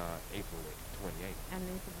on April 28th. And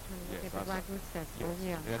April 28th, Yes, the Black Roots Festival,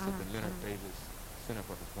 yes, that's at the Leonard Davis Center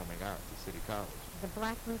for Performing Arts at City College. The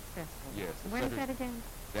Black Roots Festival. Yes. When is that again?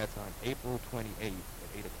 That's on April 28th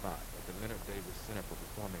at 8 o'clock at the Leonard Davis Center for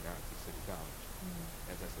Performing Arts at City College.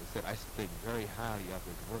 As I said, I think very highly of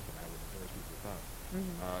his work, and I would encourage people to come.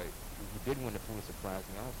 He did win the Pulitzer Prize,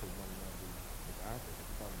 and he also won one of the MacArthur,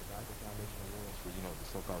 MacArthur Foundation Awards for, the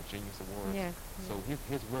so-called Genius Awards. Yes. So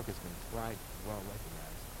his work has been quite well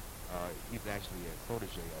recognized. He's actually a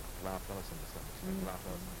protege of Ralph Ellison to some extent. Ralph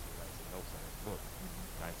Ellison writes a notes on his book.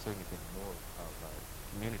 And I certainly think more of our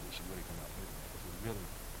community should really come out here because he really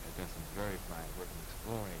has done some very fine work in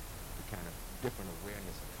exploring the kind of different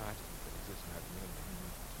awareness and consciousness that exists in our community.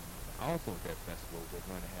 Also at that festival, we're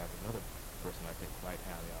going to have another person I think quite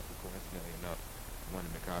highly of, who coincidentally enough won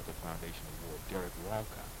the MacArthur Foundation Award, Derek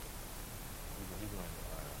Walcott. He won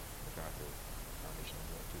the MacArthur Foundation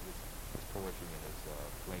Award too. His poetry and his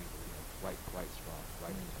flavor, quite strong,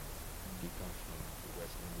 quite intense. He comes from the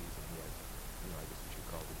West Indies, and he has, I guess what you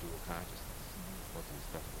call the dual consciousness. Most of his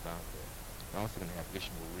stuff is about that. We're also going to have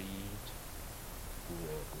Ishmael Reed, who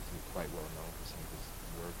is quite well known for some of his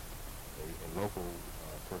work. A local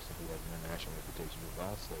person who has an international reputation, who is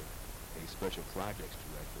also a special projects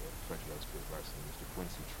director at Frederick Douglass Creative Arts Center, Mr.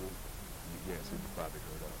 Quincy True. Yes, who you've probably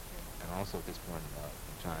heard of. And also at this point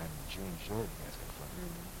in time, June Jordan has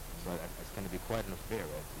confirmed. So it's going to be quite an affair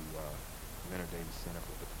at the Leonard Davis Center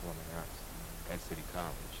for the Performing Arts at City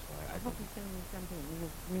College. So I hope you send me something in the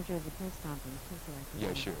New Jersey Press Conference, too, so I can...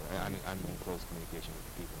 Yeah, sure. I'm in close communication with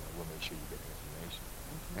the people, and we'll make sure you get the information.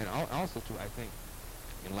 And also, too, I think,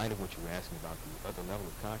 in light of what you were asking about the other level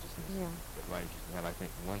of consciousness that writers used to have, I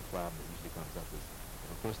think one problem that usually comes up is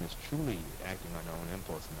if a person is truly acting on their own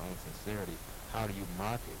impulse and their own sincerity, how do you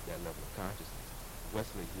market that level of consciousness?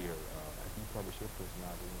 Wesley here, I think you published your first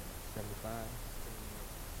novel in 75,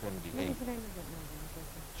 78. What was the name of that novel?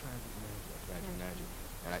 Tragic Magic.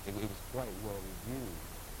 And I think it was quite well reviewed.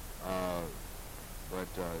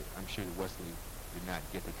 But I'm sure that Wesley did not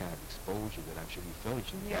get the kind of exposure that I'm sure he felt he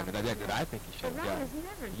should have gotten, that I think he should have gotten. But writers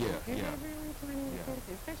never do. They never really turn into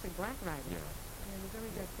critics, especially black writers. There's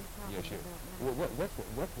always that big problem about that.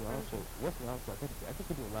 Wesley also, I think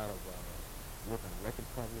he do a lot of work on record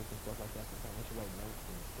covers and stuff like that. Sometimes he write notes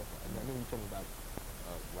and stuff like that. I remember you told me about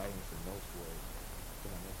writing some notes for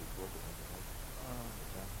his book or something.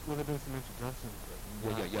 Well, there have been some introductions.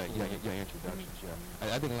 Introductions,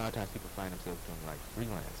 I think a lot of times people find themselves doing like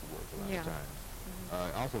freelance work a lot of times.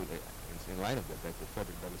 Also, in light of that, at the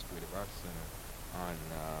Frederick Douglass Creative Arts Center on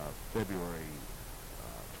February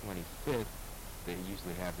 25th, they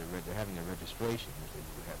usually have they're having their registration, which they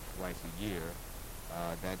usually have twice a year.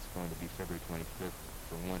 That's going to be February 25th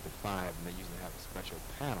from 1 to 5, and they usually have a special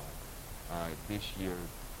panel. This year,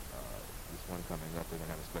 this one coming up, they're going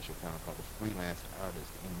to have a special panel called the Freelance Artist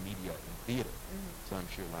in Media and Theater. So I'm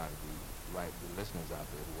sure a lot of the listeners out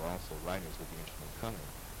there who are also writers will be interested in coming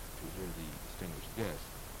to hear the distinguished guests.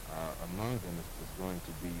 Among them is going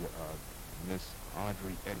to be Miss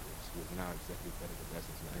Audrey Edwards, who is now executive editor of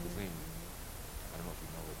Essence Magazine. I don't know if you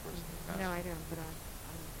know her personally or not. No, I don't, but I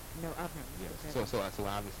know of him. Yes. So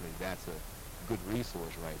obviously that's a good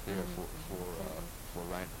resource right there for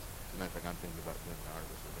writers. As a matter of fact, I'm thinking about being an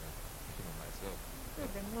artist for that, myself.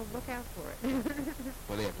 Good, then we'll look out for it.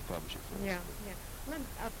 Well, they have to publish it first. Yeah.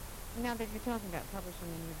 Now that you're talking about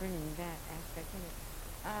publishing and you're bringing that aspect in it,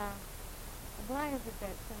 why is it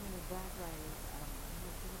that so many black writers have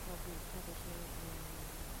difficulty publishing,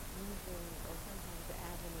 and usually, or sometimes the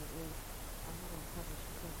avenue is having published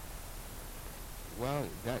books? Well,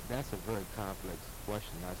 that's a very complex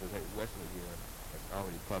question. As I say, Wesley here has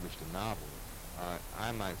already published a novel.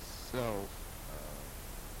 I myself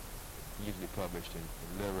usually published in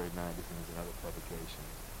literary magazines and other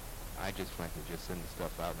publications. I just frankly just send the stuff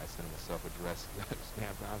out, and I send them a self-addressed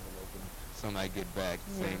stamped envelope, and some I get back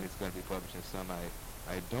saying it's going to be published, and some I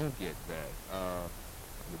don't get back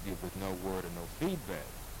with no word or no feedback.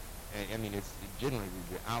 And I mean, it's generally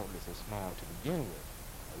the outlets are small to begin with.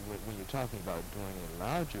 When you're talking about doing a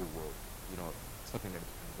larger work, something that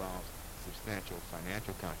involves substantial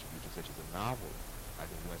financial contributions, such as a novel, I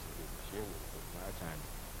think Wesley doesn't share with us. A lot of times,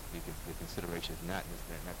 the consideration is not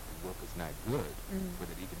that the work is not good, but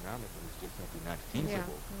that economically it's just simply not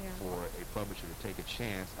feasible for a publisher to take a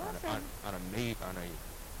chance on a new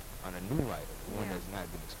writer, one that's not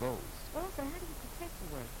been exposed. Also, how do you protect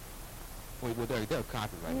the work? Well, there are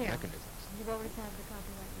copyright mechanisms. You always have the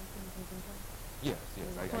copyright mechanisms in place? Yes.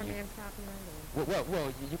 Poor man's copyright?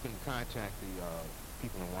 Well, you can contact the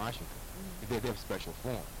people in Washington. They have special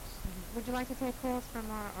forms. Would you like to take calls from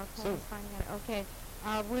our callers? Okay.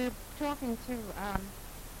 We're talking to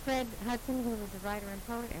Fred Hudson, who is a writer and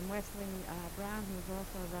poet, and Wesley Brown, who is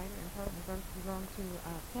also a writer and poet, and both belong to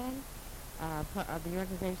PEN, the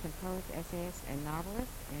Organization of Poets, Essayists, and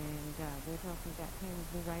Novelists. And we're talking about PEN's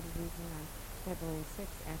New Writers Evening on February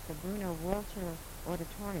 6th at the Bruno Walter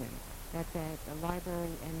Auditorium. That's at the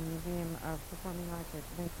Library and Museum of Performing Arts at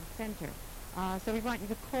Lincoln Center. So we want you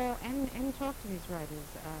to call and talk to these writers.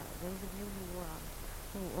 Those of you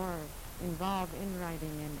who are involved in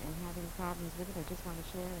writing and having problems with it, or just want to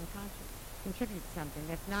share and contribute something.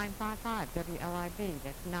 That's 955-WLIB.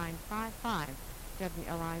 That's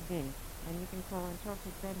 955-WLIB. And you can call and talk to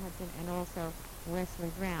Fred Hudson and also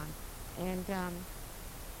Wesley Brown. And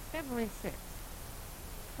February 6th,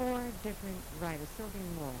 4 different writers: Sylvia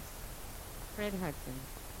Morse, Fred Hudson,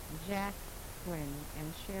 Jack Quinn,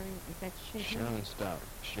 and Sherry, is that Sharon Stark.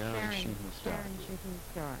 Sharon Sheehan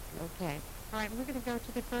Stark. Okay. All right, we're going to go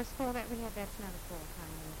to the first call that we had. That's not a call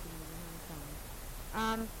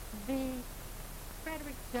time. The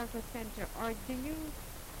Frederick Douglass Center, are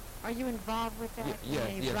you involved with that?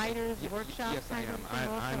 Yes. Writers workshop? Yes, I am.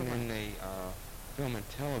 I'm in a film and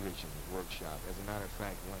television workshop. As a matter of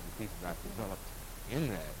fact, one of the pieces I've developed in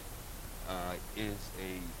that is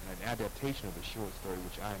an adaptation of a short story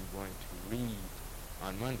which I'm going to read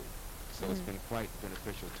on Monday. So it's been quite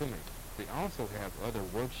beneficial to me. They also have other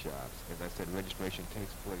workshops. As I said, registration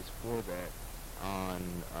takes place for that on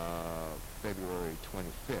February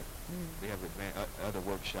 25th. They have other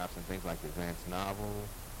workshops and things like advanced novel,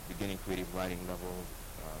 beginning creative writing level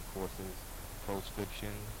courses,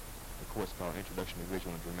 post-fiction, a course called Introduction to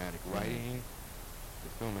Visual and Dramatic Writing, the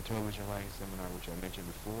Film and Television Writing Seminar, which I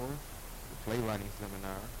mentioned before, the Playwriting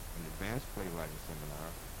Seminar, an Advanced Playwriting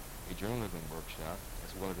Seminar, a Journalism Workshop,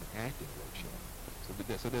 as well as an Acting Workshop. So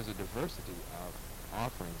there's a diversity of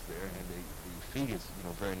offerings there, and the fee is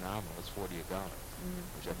very nominal. It's $48,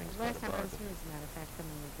 which I think is quite a bargain. Last time I was here, as a matter of fact,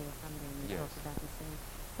 someone was there Sunday and we talked about the same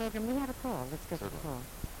program. We had a call. Let's get to the call.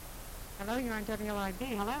 Hello, you're on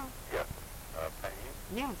WLIB. Hello. Yes. Penny?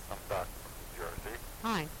 Yes. I'm Doc from New Jersey.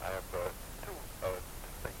 Hi. I have two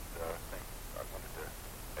distinct things I wanted to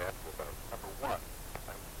ask about. Number one,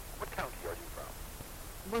 what county are you from?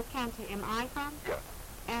 What county am I from? Yes.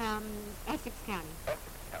 Essex County.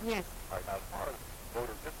 Essex County? Yes. All right, now as far as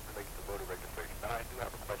this relates to voter registration, then I do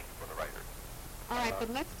have a question for the writers. All right, but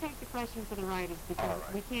let's take the question for the writers because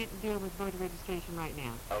we can't deal with voter registration right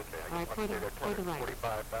now. Okay, I just want to say there are 245,000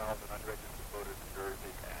 unregistered voters in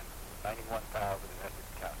Jersey and 91,000 in Essex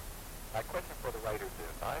County. My question for the writers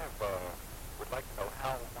is, I would like to know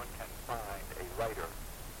how one can find a writer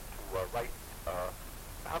to write,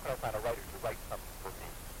 how can I find a writer to write something for me?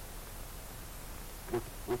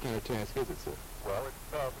 What kind of task is it, sir? Well, it's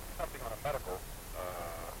something on a medical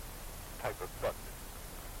type of subject.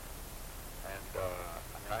 And,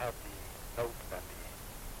 I have the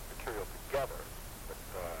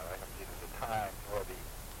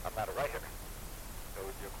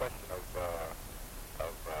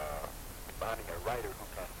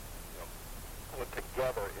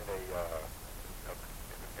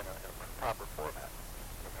in a proper format.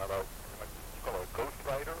 How about, you call it a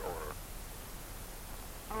ghostwriter, or?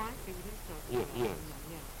 Oh, I see. It is Yes.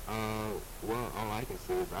 Well, all I can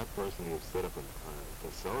say is I personally have set up a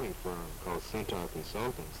consulting firm called Centaur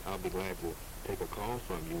Consultants. I'll be glad to take a call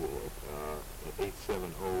from you at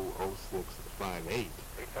 870-0658.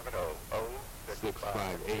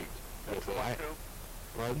 870-0658. Yes, 212?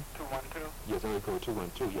 Pardon? 212? Yes, area code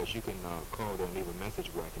 212. Yes, you can call there and leave a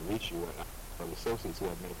message where I can reach you. I have associates who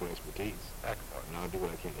have medical expertise. Excellent. And I'll do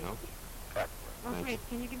what I can to help you. Excellent. Oh, great.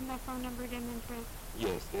 Can you give me that phone number again then, Fred?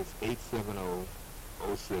 Yes, it's 870-0658.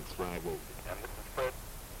 And this is Fred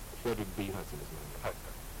Frederick B. Hudson is my name.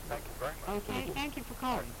 Hudson. Thank you very much. Okay, thank you for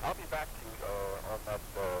calling. I'll be back to you on that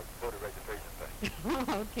voter registration thing.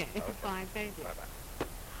 Okay, fine, thank you. Bye-bye.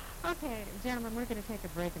 Okay, gentlemen, we're going to take a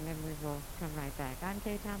break and then we will come right back. I'm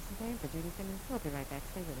Kay Thompson Payne for Judy Simmons. We'll be right back.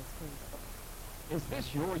 Stay with us, please. Is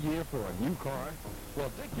this your year for a new car?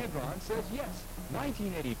 Well, Dick Gidron says yes.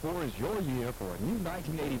 1984 is your year for a new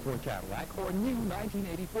 1984 Cadillac or a new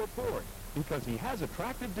 1984 Ford because he has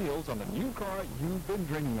attractive deals on the new car you've been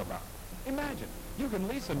dreaming about. Imagine, you can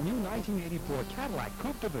lease a new 1984 Cadillac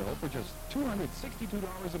Coupe de Ville for just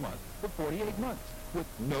 $262 a month for 48 months with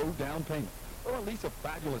no down payment. Or lease a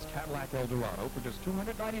fabulous Cadillac Eldorado for just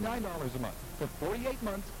 $299 a month for 48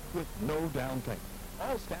 months with no down payment.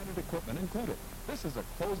 All standard equipment included. This is a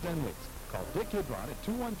closed-end lease. Call Dick Gidron at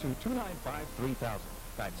 212-295-3000.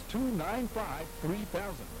 That's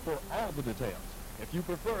 295-3000 for all the details. If you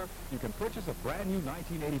prefer, you can purchase a brand new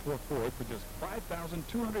 1984 Ford for just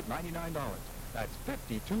 $5,299. That's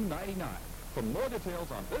 $5,299. For more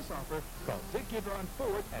details on this offer, call Dick Gidron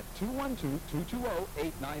Ford at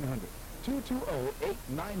 212-220-8900.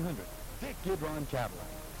 220-8900. Dick Gidron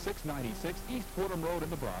Cadillac, 696 East Fordham Road in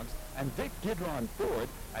the Bronx, and Dick Gidron Ford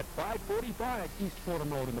at 545 East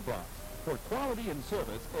Fordham Road in the Bronx. For quality and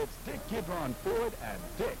service, it's Dick Gidron Ford and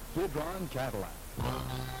Dick Gidron Cadillac.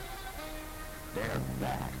 They're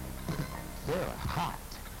back. They're hot.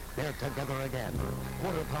 They're together again.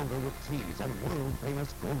 Quarter pounder with cheese and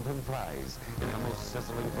world-famous golden fries in the most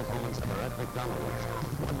sizzling performance ever at McDonald's.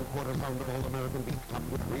 1 quarter pound of all-American beef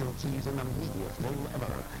topped with real cheese and the meatiest roll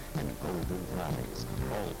ever. And golden fries,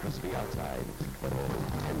 all crispy outside, but all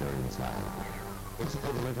tender inside. It's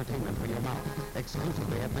total entertainment for your mouth,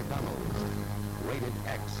 exclusively at McDonald's. Rated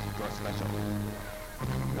Extra Special.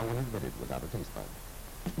 No one admitted without a taste bud.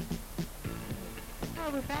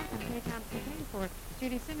 Well, we're back on Kay Thompson Payne for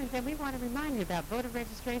Judy Simmons, and we want to remind you about voter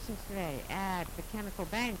registration today at the Chemical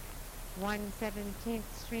Bank, 117th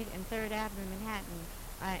Street and 3rd Avenue, Manhattan,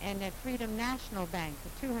 and at Freedom National Bank,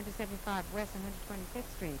 275 West 125th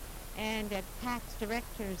Street, and at PAC's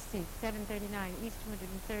Director's Seat, 739 East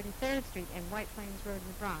 233rd Street and White Plains Road in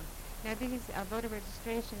the Bronx. Now, these voter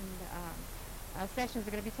registration sessions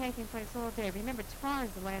are going to be taking place all day. Remember, tomorrow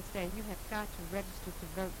is the last day. You have got to register to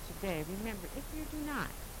vote today. Remember, if you do not,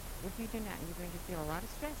 you're going to feel a lot of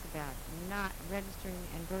stress about not registering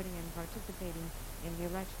and voting and participating in the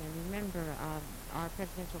election. And remember, our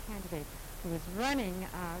presidential candidate who is running,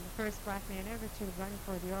 the first black man ever to run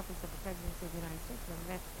for the office of the presidency of the United States,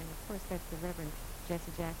 and of course that's the Reverend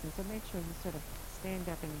Jesse Jackson. So make sure you sort of stand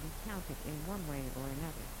up and be counted in one way or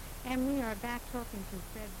another. And we are back talking to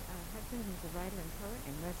Fred Hudson, who's a writer and poet,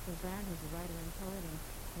 and Wesley Brown, who's a writer and poet. And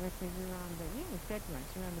Wesley, you're on the, said once,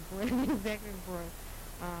 you're on the board of the executive board.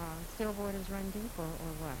 Still Borders Run Deep, or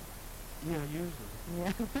what? Yeah, usually.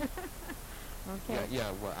 Yeah. Okay.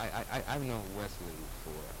 Yeah, well, I've known Wesley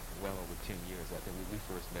for well over 10 years. I think we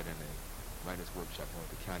first met in a writer's workshop at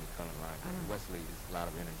the county color line. Wesley has a lot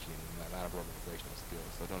of energy and a lot of organizational skills,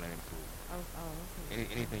 so don't let him fool. Okay.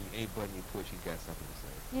 Any button you push, he's got something to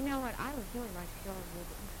say. You know what? I would really like to go with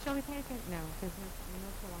it. Shall we take it? No, because we're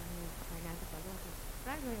not so long here right now.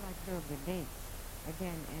 But I'd really like to go over the dates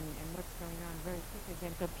again and what's going on very quickly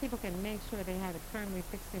again, so people can make sure they have it firmly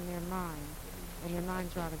fixed in their minds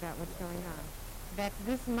about what's going on. That's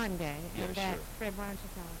this Monday, and that, Fred, why don't you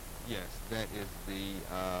tell us? Yes, that is the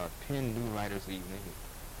Penn New Writers Evening.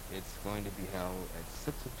 It's going to be held at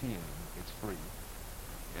 6 p.m. It's free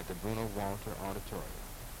at the Bruno Walter Auditorium,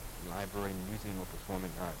 Library, Museum of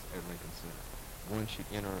Performing Arts at Lincoln Center. One should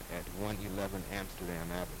enter at 111 Amsterdam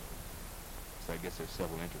Avenue. So I guess there's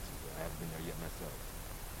several entrances. I haven't been there yet myself.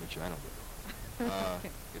 Make sure I don't get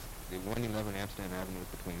there. It's the 111 Amsterdam Avenue is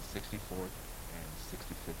between 64th and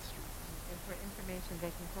 65th Street. And for information, they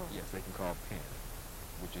can call? Yes, they can call Penn,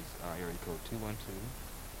 which is area code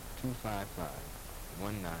 212-255-1977.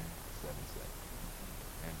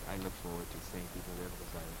 And I look forward to seeing people there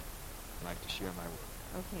because I like to share my work.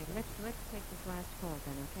 Okay, let's take this last call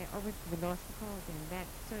then, okay? Oh, we lost the call again. That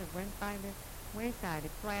sort of went by the wayside.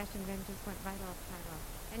 It flashed and then just went right off.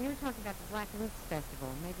 And you were talking about the Black Roots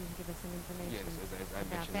Festival. Maybe you can give us some information Yes, as I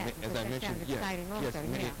about mentioned, that. as I mentioned, That sounds exciting also,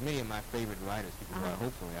 many of my favorite writers, people who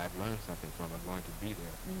hopefully I've learned something from, are going to be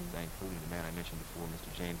there, including the man I mentioned before,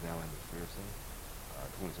 Mr. James Allen McPherson,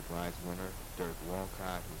 Pulitzer Prize winner, Dirk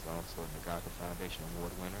Walcott, who's also a MacArthur Foundation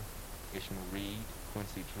Award winner, Ishmael Reed,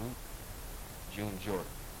 Quincy Troop, June Jordan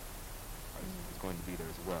is going to be there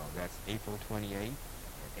as well. That's April 28th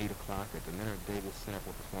at 8 o'clock at the Leonard Davis Center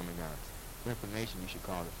for Performing Arts. For information, you should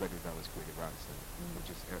call the Frederick Douglass Creative Arts Center, which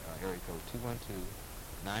is area code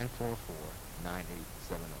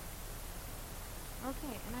 212-944-9870.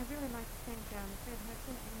 Okay, and I'd really like to thank Fred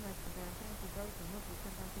Hudson and Wesley Brown. Thank you both, and hope you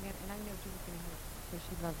come back together. And I know Julie's going to help because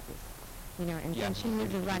she loves this. You know, and she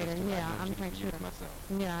is a writer. I'm quite sure.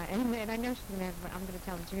 Yeah, and I know she's going to have, I'm going to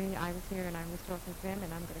tell Julie I was here and I was talking to them, and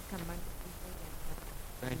I'm going to come Monday.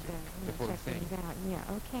 Thank you. Check things out. Yeah,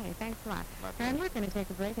 okay. Thanks a lot. And we're going to take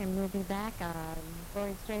a break, and we'll be back.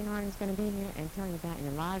 Lloyd Strayhorn is going to be here and tell you about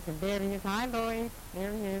your lives. And there he is. Hi, Lloyd.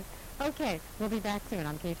 There he is. Okay, we'll be back soon.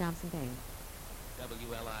 I'm Kay Thompson Payne.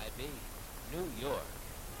 WLIB, New York.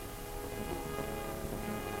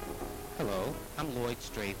 Hello, I'm Lloyd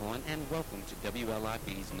Strayhorn, and welcome to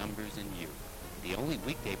WLIB's Numbers and You, the only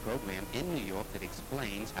weekday program in New York that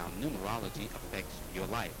explains how numerology affects your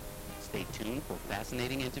life. Stay tuned for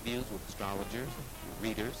fascinating interviews with astrologers,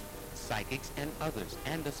 readers, psychics, and others,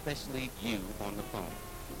 and especially you on the phone.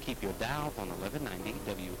 Keep your dial on 1190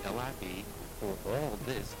 WLIB for all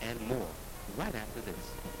this and more, right after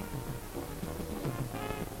this.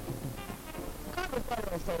 Carver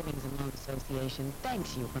Federal Savings and Loan Association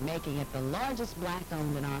thanks you for making it the largest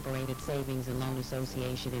black-owned and operated savings and loan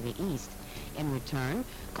association in the East. In return,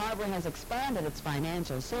 Carver has expanded its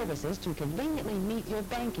financial services to conveniently meet your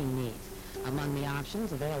banking needs. Among the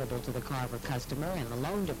options available to the Carver customer in the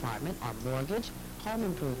loan department are mortgage, home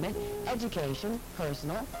improvement, education,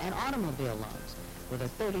 personal, and automobile loans. With a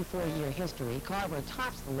 34-year history, Carver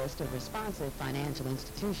tops the list of responsive financial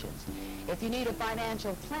institutions. If you need a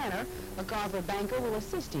financial planner, a Carver banker will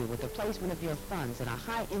assist you with the placement of your funds in a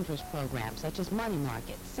high-interest program such as money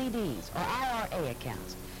market, CDs, or IRA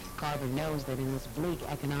accounts. Carver knows that in this bleak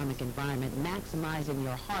economic environment, maximizing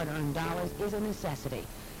your hard-earned dollars is a necessity.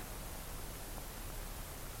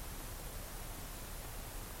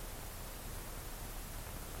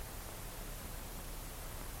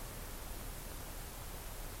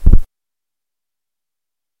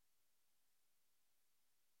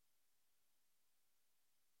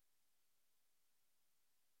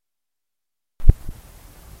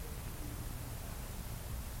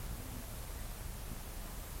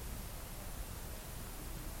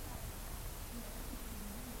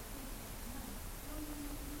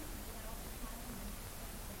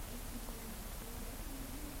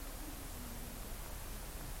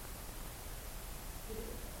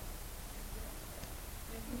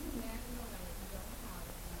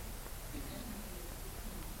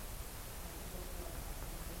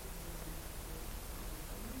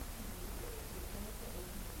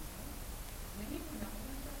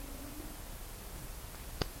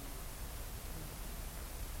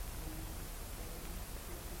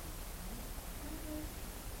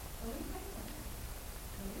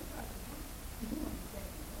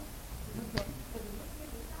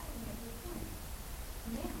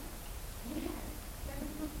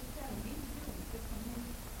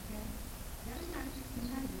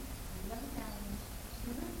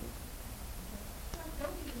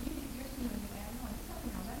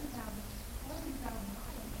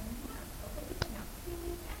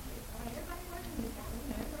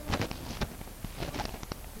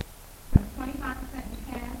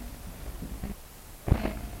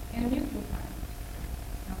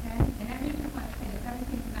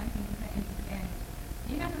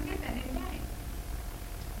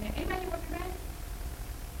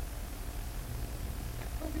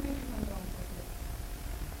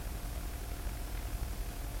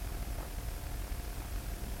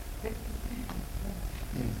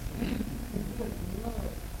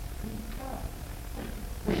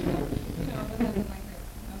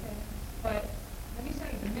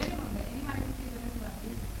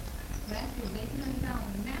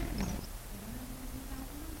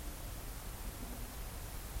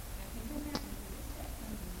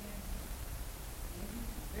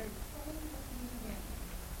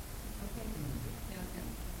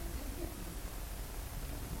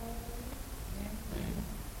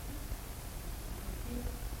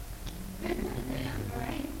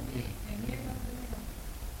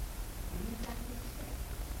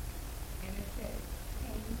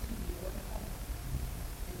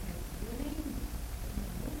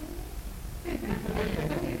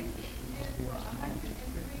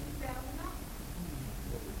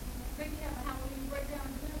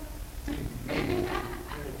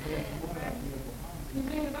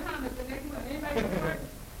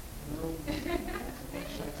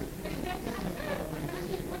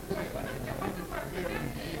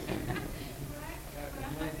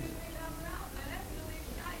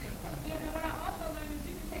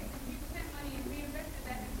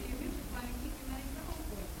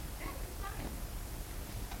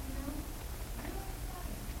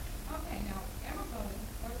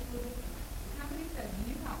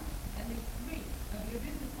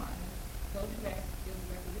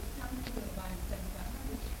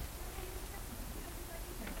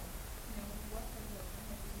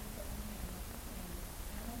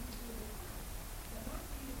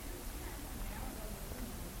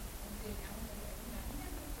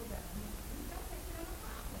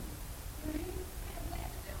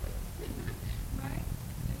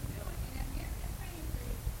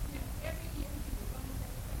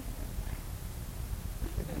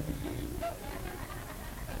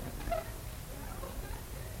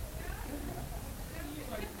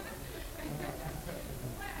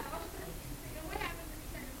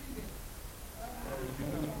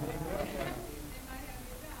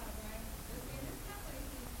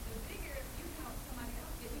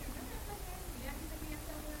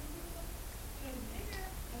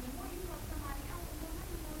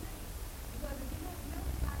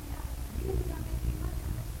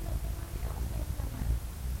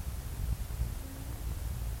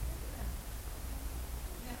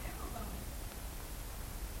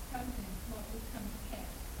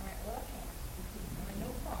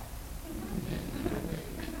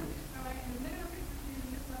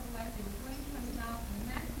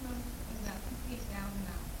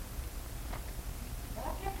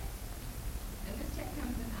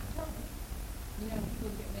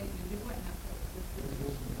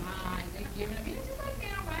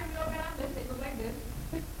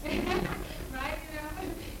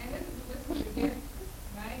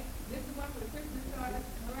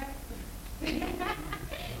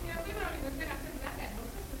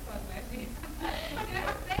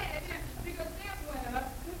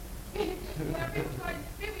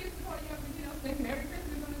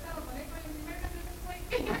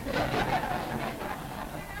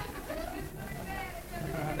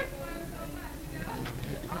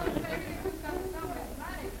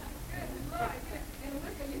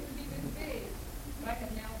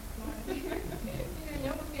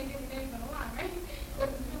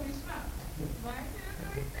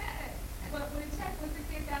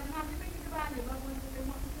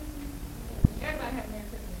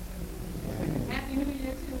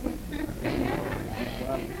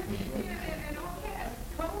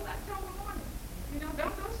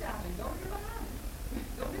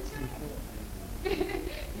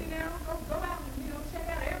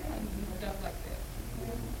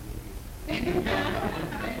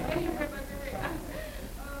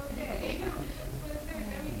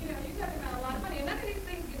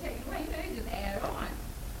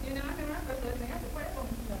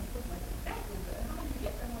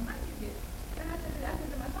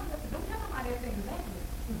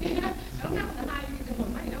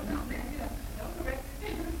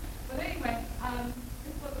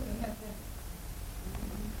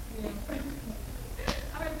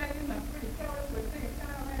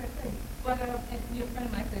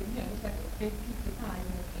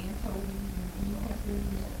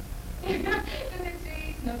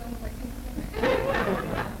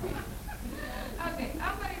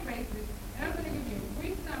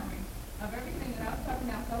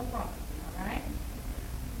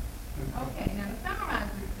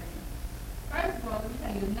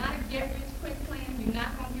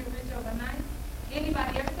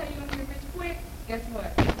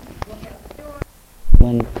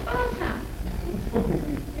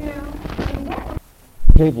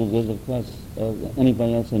 People was, of course,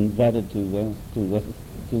 anybody else invited to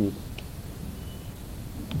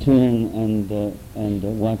tune in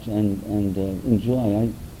and watch and enjoy.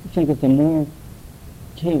 I think that the more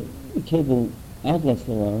cable outlets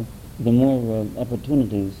there are, the more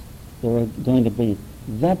opportunities there are going to be.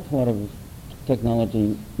 That part of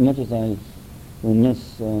technology, much as I will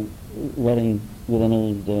miss writing with an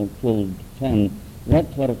old quilled pen,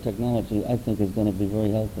 that part of technology I think is going to be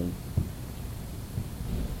very healthy.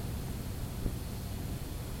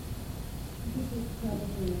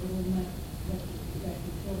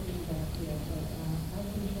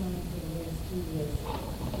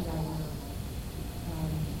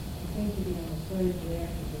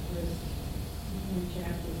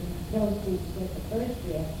 The first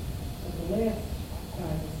draft of the last 5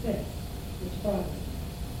 or 6, which causes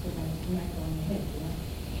the smack on the head, you know.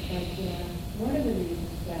 But one of the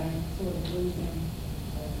reasons that I'm sort of losing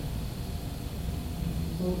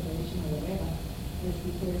motivation or whatever is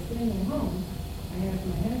because sitting at home, I have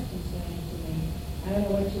my husband saying to me, I don't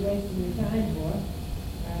know what you're wasting your time for.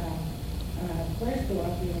 First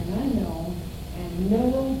off, you're an unknown, and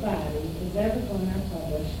nobody is ever going to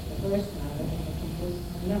publish the first novel of a complete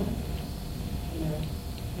unknown. You know,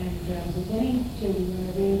 and beginning to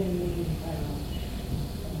read in the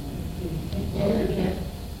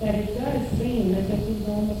that it does seem as if he's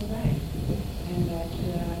almost right, and that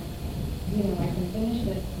you know, I can finish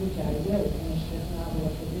this, which I will finish this novel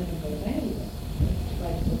if it never goes anywhere.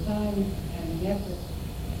 But the time and the effort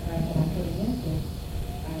that I'm putting into it,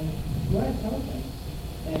 I was hoping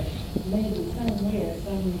that maybe somewhere,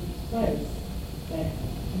 some place, that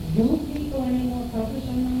do people anymore publish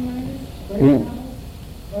unknown writers, first novels,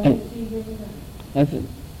 or is he really not?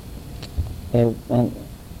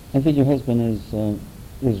 I think your husband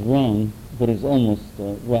is wrong, but is almost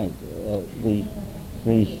right.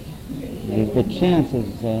 The chance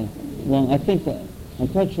is long. I think that I'm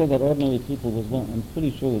quite sure that Ordinary People was one. I'm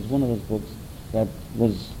pretty sure it was one of those books that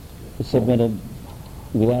was submitted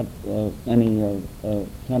without any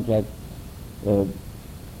contract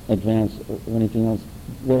advance or anything else.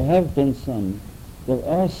 There have been some. There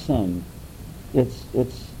are some. It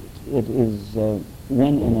is 1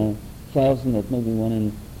 in 1,000. It may be 1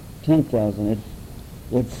 in 10,000.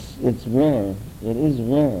 It's rare. It is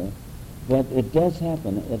rare, but it does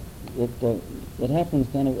happen. It happens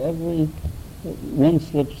kind of every one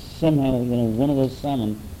slips somehow. You know, one of those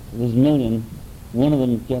salmon. There's a million. One of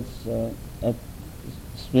them gets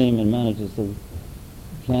upstream and manages to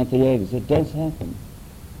plant the eggs. It does happen.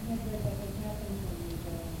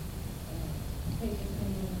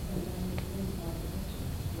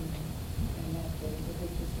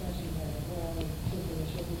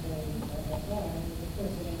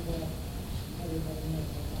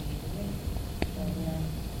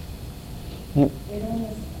 It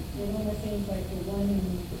almost seems like the 1 in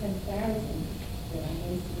 10,000 that I'm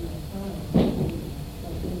wasting my time,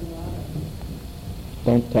 like doing a lot of.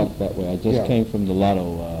 Don't talk that way. I just came from the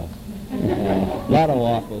lotto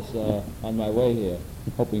office on my way here,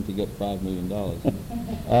 hoping to get $5 million.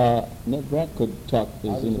 Ned Brett could talk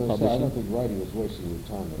this in the publishing. I don't think writing is wasting your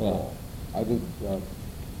time at all. I think Mr.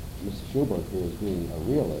 Schubert here is being a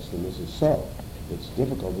realist, and this is so. It's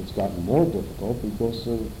difficult. It's gotten more difficult because,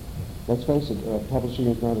 let's face it, publishing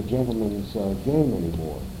is not a gentleman's game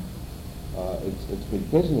anymore. It's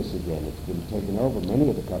big business again. It's been taken over. Many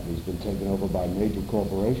of the companies have been taken over by major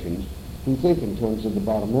corporations who think in terms of the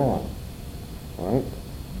bottom line. All right?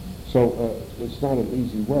 So it's not an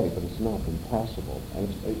easy way, but it's not impossible.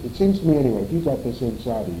 And it seems to me anyway, if you got this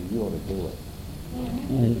inside of you, you ought to do it. I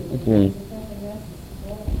agree.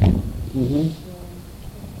 Mm-hmm.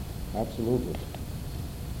 Absolutely.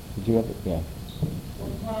 Did you have it? Yeah.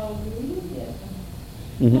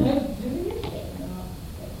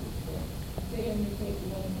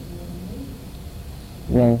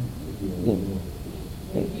 Well,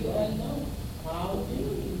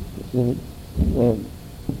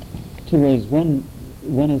 two ways. One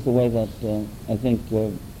is the way that I think,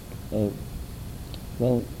 three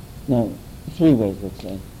ways, let's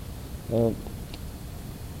say.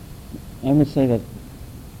 I would say that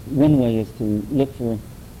one way is to look for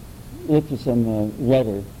some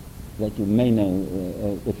writer that you may know,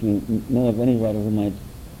 if you know of any writer who might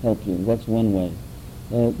help you. That's one way.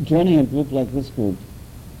 Joining a group like this group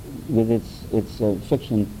with its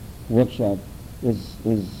fiction workshop is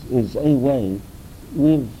a way.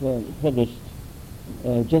 We've published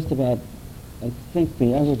just about, I think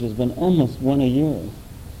the average has been almost one a year,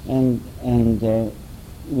 and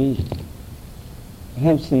we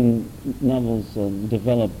have seen novels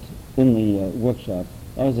developed in the workshop.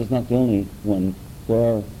 Ours is not the only one.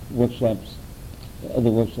 There are workshops, other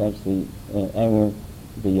workshops. The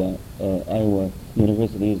Iowa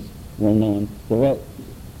University is well known.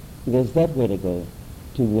 There's that way to go,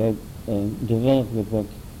 to develop your book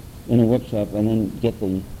in a workshop and then get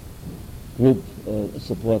the group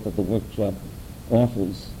support that the workshop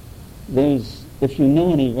offers. If you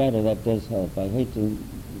know any writer, that does help.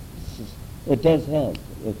 It does help.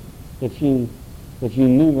 If you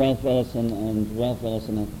knew Ralph Ellison and Ralph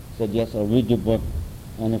Ellison said, yes, I'll read your book,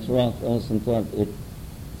 and if Ralph Ellison thought it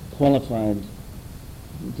qualified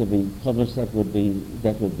to be published, that would be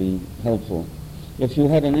helpful. If you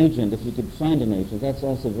had an agent, if you could find an agent, that's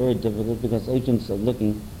also very difficult because agents are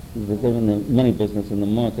looking, they're in the money business, in the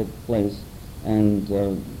marketplace, and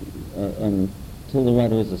until the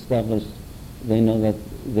writer is established they know that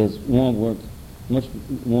there's more work, much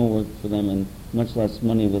more work for them, and much less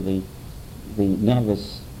money with the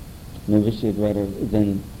novitiate writer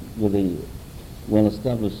than with the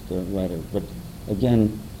well-established writer. But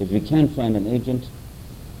again, if you can find an agent,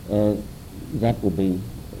 that will be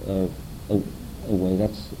a way.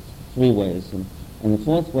 That's three ways. And the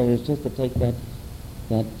fourth way is just to take that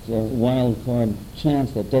wild card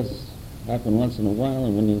chance that does happen once in a while,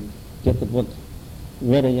 and when you get the book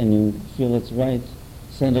ready and you feel it's right,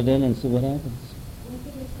 send it in and see what happens.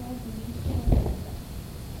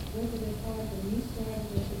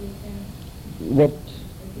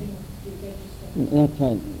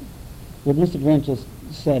 What Mr. Grant just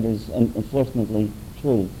said is unfortunately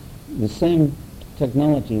true. The same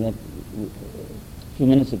technology that a few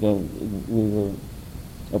minutes ago we were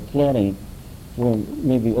applauding for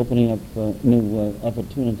maybe opening up new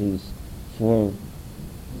opportunities for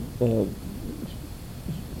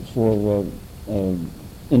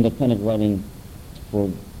independent writing, for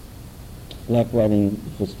black writing,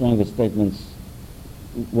 for stronger statements,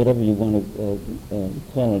 whatever you want to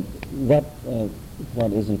call it. That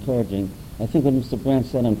part is encouraging. I think what Mr. Brandt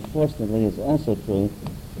said, unfortunately, is also true,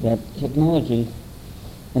 that technology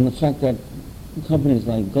and the fact that companies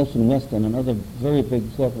like Gulf and Western and other very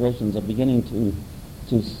big corporations are beginning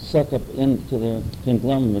to suck up into their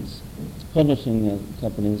conglomerates publishing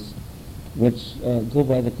companies which go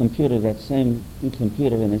by the computer, that same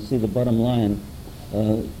computer, and they see the bottom line,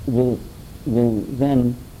 will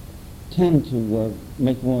then tend to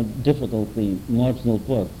make more difficult the marginal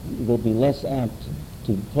book. They'll be less apt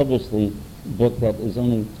to publish the book that is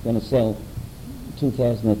only going to sell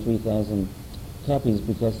 2,000 or 3,000 copies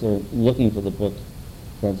because they're looking for the book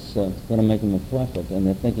that's going to make them a profit, and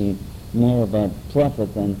they're thinking more about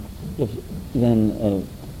profit than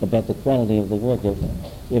about the quality of the work.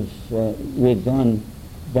 If we had gone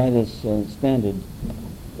by this standard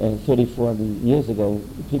 30, 40 years ago,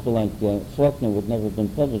 people like Faulkner would never have been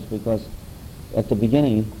published, because at the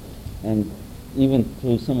beginning, and even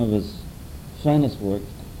through some of his finest work,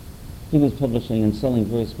 he was publishing and selling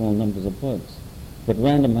very small numbers of books. But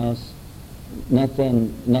Random House, not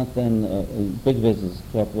then a big business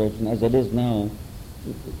corporation, as it is now,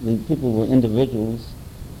 the people were individuals.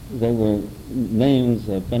 They were names,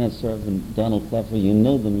 Bennett Cerf and Donald Clough. You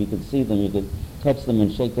know them, you could see them, you could touch them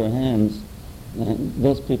and shake their hands. And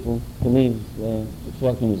those people believed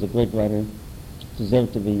Faulkner was a great writer,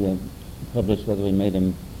 deserved to be published, whether he made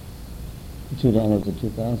him $2 or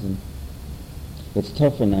 $2,000. It's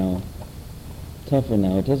tougher now.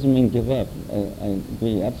 It doesn't mean give up. I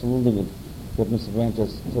agree absolutely with what Mr. Brandt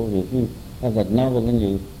just told you. If you have that novel in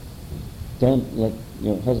you, don't let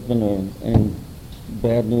your husband or any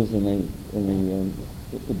bad news in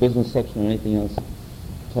the business section or anything else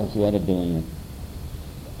talk you out of doing it.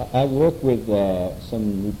 I work with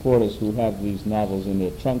some reporters who have these novels in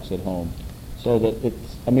their trunks at home, so that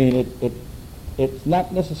it's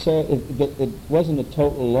not necessarily, it wasn't a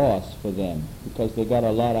total loss for them, because they got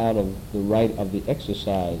a lot out of the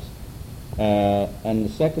exercise. And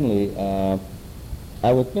secondly,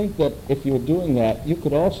 I would think that if you were doing that, you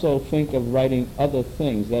could also think of writing other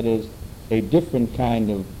things, that is, a different kind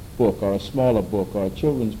of book, or a smaller book, or a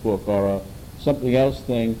children's book, or something else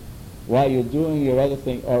thing, while you're doing your other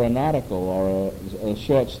thing, or an article, or a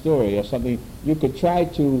short story, or something. You could try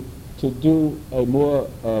to do a more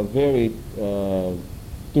varied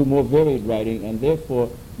writing, and therefore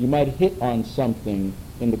you might hit on something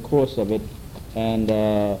in the course of it, and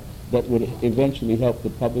that would eventually help the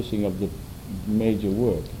publishing of the major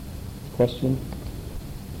work. Question?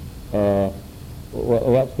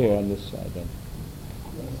 Well, up here on this side then.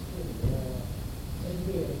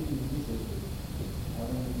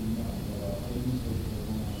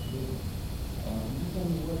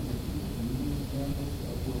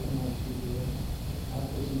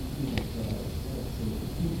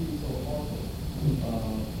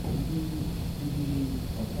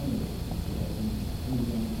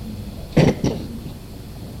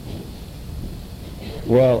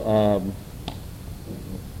 Well,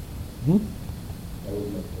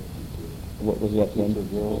 what was that then?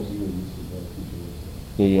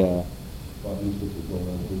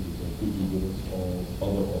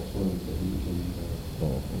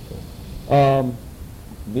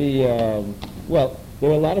 Well, there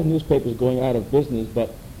are a lot of newspapers going out of business,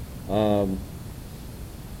 but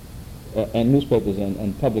and newspapers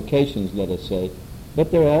and publications, let us say,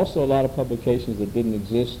 but there are also a lot of publications that didn't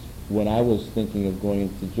exist when I was thinking of going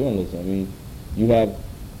into journalism. I mean, you have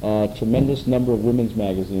a tremendous number of women's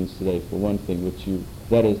magazines today, for one thing,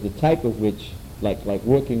 that is the type of which, like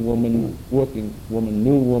Working Woman,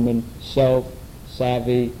 New Woman, Self,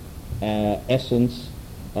 Savvy, Essence,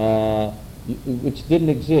 which didn't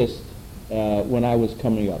exist when I was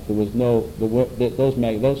coming up. There was no,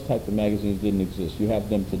 those type of magazines didn't exist. You have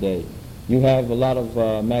them today. You have a lot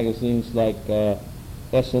of magazines like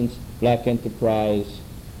Essence, Black Enterprise,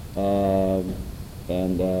 and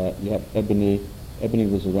you have Ebony. Ebony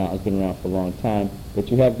was around, has been around for a long time. But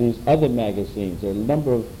you have these other magazines. There are a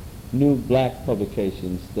number of new black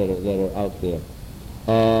publications that are out there.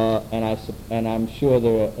 And I'm sure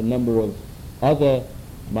there are a number of other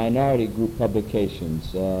minority group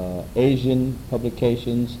publications, Asian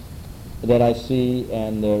publications that I see,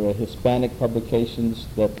 and there are Hispanic publications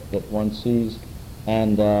that one sees,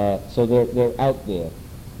 and so they're out there.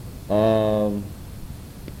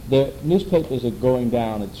 The newspapers are going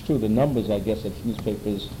down. It's true, the numbers, I guess, of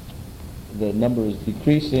newspapers, the number is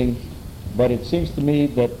decreasing, but it seems to me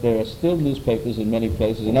that there are still newspapers in many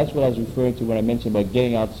places, and that's what I was referring to when I mentioned about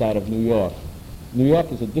getting outside of New York. New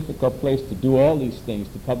York is a difficult place to do all these things,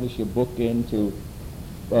 to publish your book in,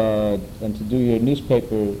 and to do your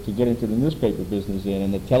newspaper, to get into the newspaper business in,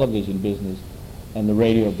 and the television business, and the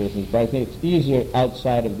radio business. But I think it's easier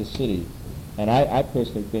outside of the city. And I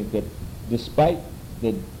personally think that despite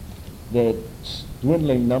the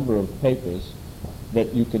dwindling number of papers,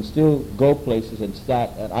 that you can still go places and start,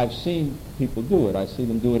 and I've seen people do it. I see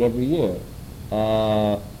them do it every year.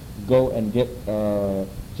 Go and get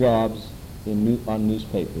jobs on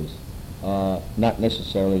newspapers, not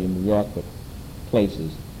necessarily in New York, but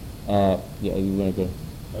places. Yeah, you want to go?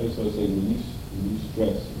 I just want to say, when you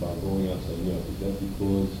stress about going outside New York, is that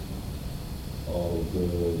because of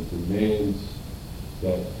the demands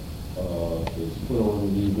that is put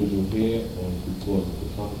on the individual here, or is it because the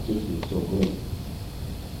competition is so great?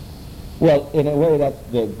 Well, in a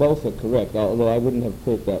way, both are correct, although I wouldn't have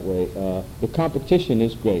put it that way. The competition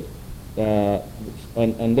is great, and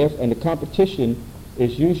the competition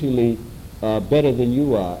is usually better than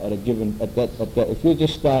you are at a given if you're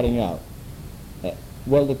just starting out.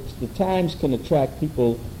 Well, the Times can attract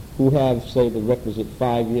people who have, say, the requisite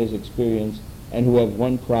 5 years experience and who have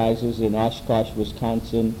won prizes in Oshkosh,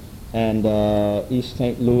 Wisconsin, and East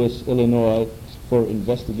St. Louis, Illinois, for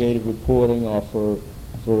investigative reporting, or for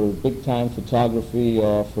big-time photography,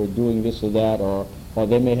 or for doing this or that, or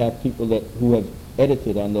they may have people who have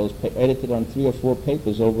edited on 3 or 4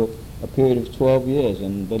 papers over a period of 12 years,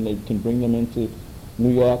 and then they can bring them into New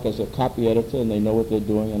York as a copy editor, and they know what they're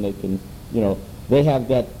doing, and they can, they have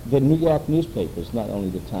the New York newspapers, not only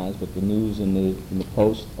the Times, but the News and the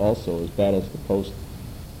Post also, as bad as the Post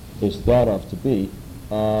is thought of to be.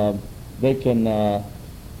 They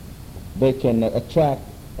can attract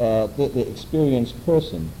the experienced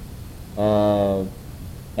person. And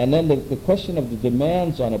then the question of the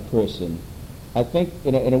demands on a person, I think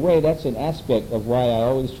in a way that's an aspect of why I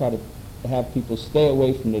always try to have people stay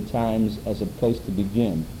away from the Times as a place to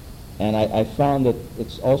begin. And I found that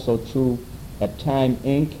it's also true at Time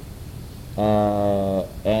Inc.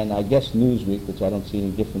 And I guess Newsweek, which I don't see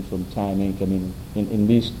any different from Time Inc. I mean, in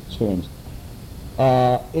these terms.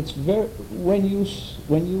 It's very when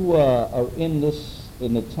you are in this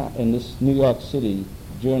New York City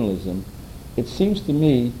journalism, it seems to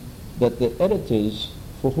me that the editors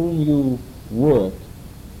for whom you work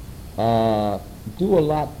do a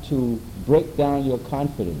lot to break down your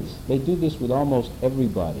confidence. They do this with almost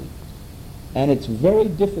everybody, and it's very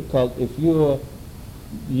difficult if you're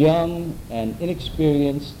young and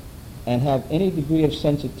inexperienced and have any degree of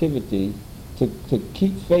sensitivity to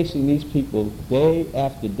keep facing these people day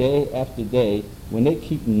after day after day when they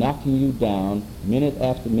keep knocking you down minute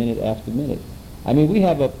after minute after minute. I mean, we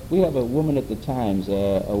have a woman at the Times,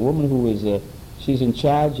 a woman who is she's in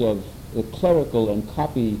charge of the clerical and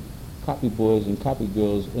copy boys and copy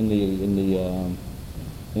girls in the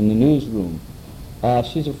newsroom.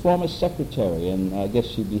 She's a former secretary, and I guess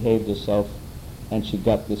she behaved herself, and she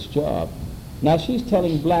got this job. Now she's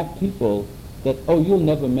telling black people that, oh, you'll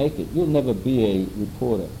never make it. You'll never be a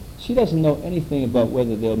reporter. She doesn't know anything about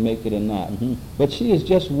whether they'll make it or not. Mm-hmm. But she is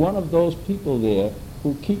just one of those people there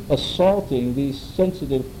who keep assaulting these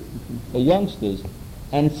sensitive youngsters.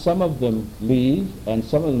 And some of them leave, and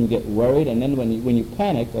some of them get worried. And then when you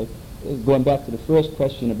panic, going back to the first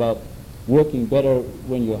question about working better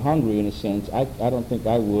when you're hungry, in a sense, I don't think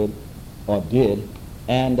I would or did.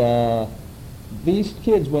 And these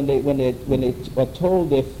kids, when they are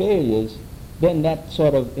told they're failures, then that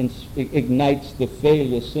sort of ignites the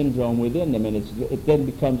failure syndrome within them, and it then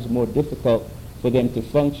becomes more difficult for them to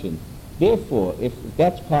function. Therefore, if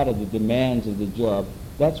that's part of the demands of the job,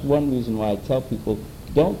 that's one reason why I tell people,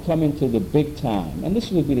 don't come into the big time. And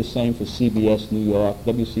this would be the same for CBS New York,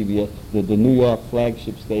 WCBS, the New York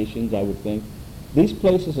flagship stations, I would think. these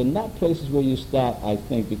places are not places where you start, I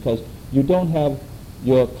think, because you don't have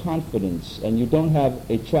your confidence and you don't have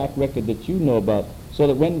a track record that you know about, so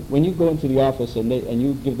that when you go into the office and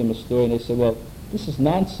you give them a story and they say, well, this is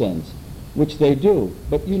nonsense, which they do,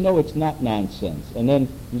 but you know it's not nonsense, and then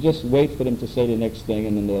you just wait for them to say the next thing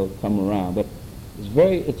and then they'll come around. But it's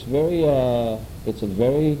a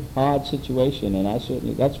very hard situation, and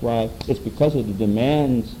that's why it's because of the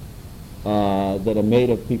demands that are made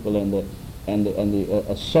of people and the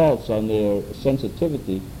assaults on their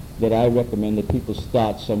sensitivity that I recommend that people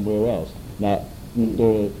start somewhere else. Now, there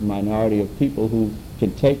are a minority of people who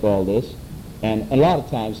can take all this, and a lot of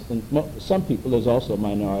times, some people, there's also a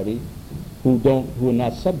minority who are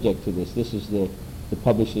not subject to this. This is the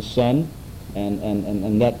publisher's son,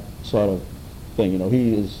 and that sort of thing. You know,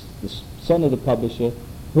 he is the son of the publisher,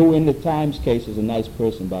 who in the Times case is a nice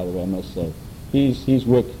person, by the way, I must say. He's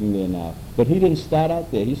working there now. But he didn't start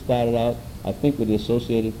out there. He started out, I think, with the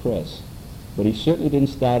Associated Press. But he certainly didn't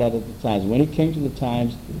start out at the Times. When he came to the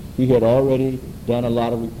Times, he had already done a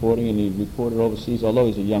lot of reporting, and he reported overseas. Although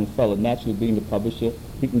he's a young fellow, naturally being the publisher,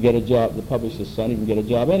 he can get a job, the publisher's son, he can get a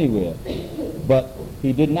job anywhere. But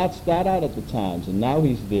he did not start out at the Times, and now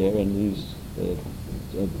he's there, and he's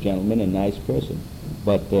a gentleman, a nice person.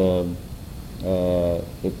 But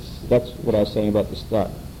that's what I was saying about the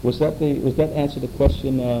start. Was that answer the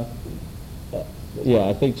question? Yeah,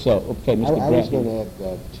 I think so. Okay, Mr. Grant. I was going to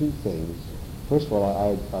add two things. First of all,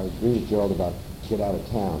 I agree with Gerald about get out of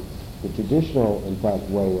town. The traditional, in fact,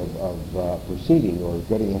 way of proceeding or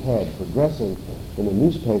getting ahead, progressing in a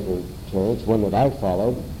newspaper term, it's one that I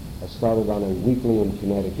followed. I started on a weekly in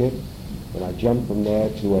Connecticut, and I jumped from there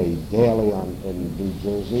to a daily in New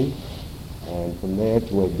Jersey, and from there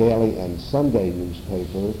to a daily and Sunday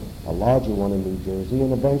newspaper, a larger one in New Jersey,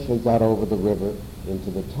 and eventually got over the river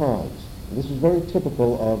into the Times. And this was very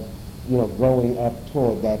typical of, growing up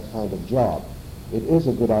toward that kind of job. It is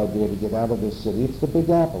a good idea to get out of this city. It's the Big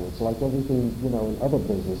Apple. It's like everything, in other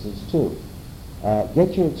businesses, too.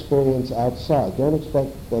 Get your experience outside. Don't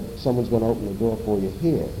expect that someone's going to open the door for you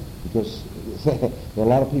here, because there are a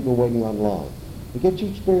lot of people waiting online. But get your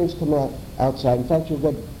experience come out outside. In fact, you'll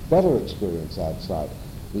get better experience outside.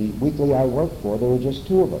 The weekly I worked for, there were just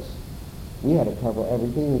two of us. We had to cover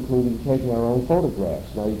everything, including taking our own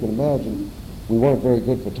photographs. Now, you can imagine we weren't very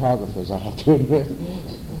good photographers, I have to admit,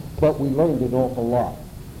 but we learned an awful lot.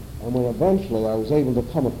 And when eventually I was able to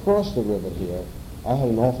come across the river here, I had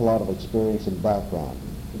an awful lot of experience and background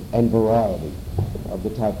and variety of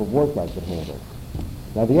the type of work I could handle.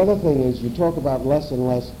 Now, the other thing is you talk about less and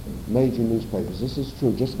less major newspapers. This is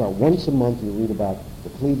true. Just about once a month you read about the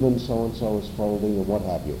Cleveland so-and-so is folding or what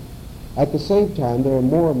have you. At the same time, there are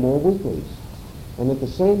more and more weeklies. And at the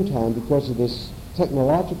same time, because of this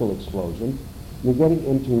technological explosion, you're getting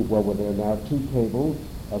into, well, there are now two cable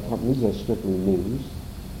companies that are strictly news.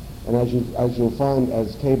 And as you'll find,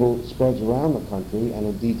 as cable spreads around the country, and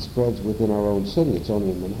indeed spreads within our own city, it's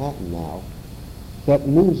only in Manhattan now, that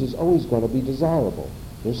news is always going to be desirable.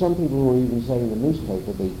 There's some people who are even saying the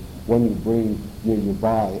newspaper, the one you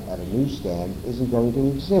buy at a newsstand, isn't going to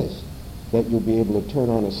exist. That you'll be able to turn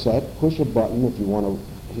on a set, push a button if you want to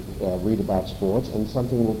read about sports, and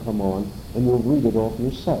something will come on, and you'll read it off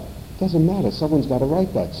your set. Doesn't matter. Someone's got to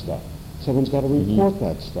write that stuff. Someone's got to report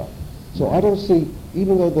that stuff. So I don't see,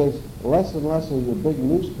 even though there's less and less of your big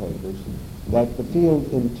newspapers, that the field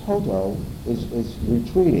in toto is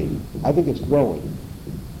retreating. I think it's growing.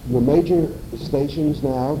 Your major stations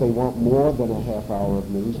now, they want more than a half hour of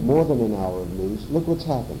news, more than an hour of news. Look what's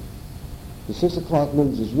happened. The 6 o'clock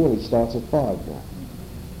news really starts at 5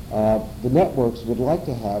 now. The networks would like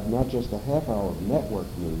to have not just a half hour of network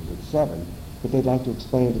news at 7, but they'd like to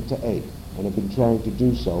expand it to 8, and have been trying to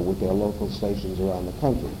do so with their local stations around the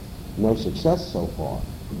country. No success so far.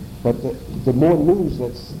 But the more news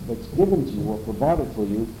that's given to you or provided for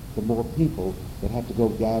you, the more people that have to go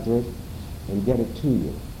gather it and get it to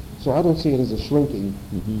you. So I don't see it as a shrinking.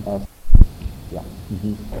 Yeah.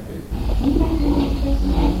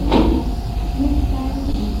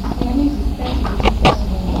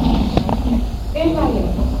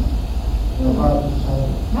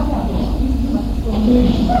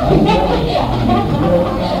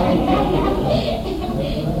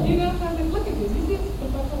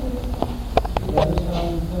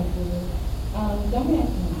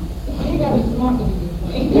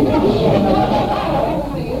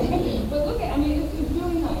 But look at, it's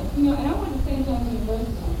really nice, and I went to St. John's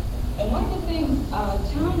University, and one of the things,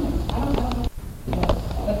 China, I don't know,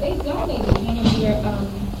 but they donated one of their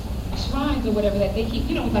shrines or whatever that they keep,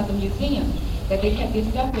 like a museum, that they kept their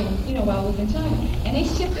stuff in, while I was in China, and they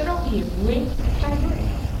shipped it over here, bricks by bricks.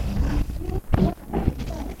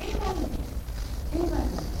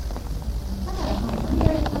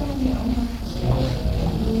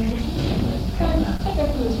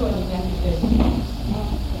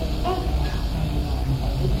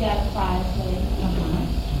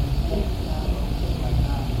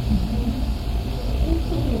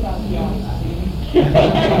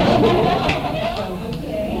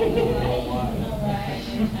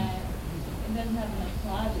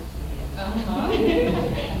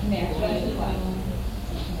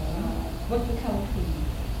 What's the color for you?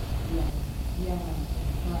 Yeah,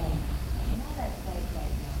 right. Not that place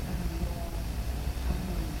right now.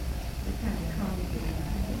 It's kind of comical.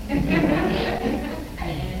 And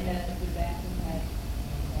the bathroom has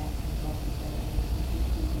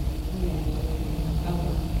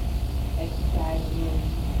exercise room,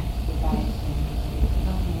 device,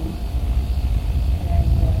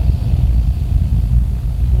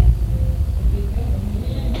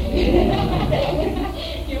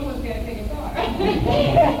 you almost got to take a car.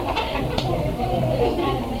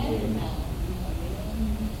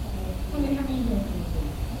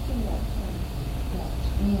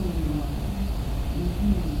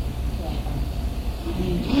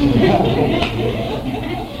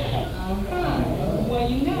 Well,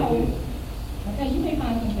 you know, okay, you may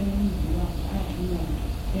find something in you.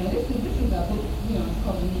 This is a book, it's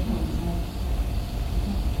called The New Home.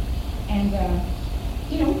 And,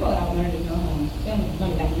 we call it our learning no home. Don't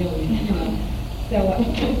like that really. So, go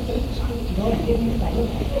ahead, give me a second.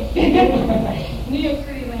 New York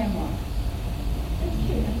City landmark. That's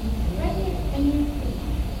cute. Right here in New York City.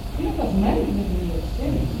 Because money lives in New York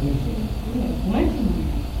City. Money.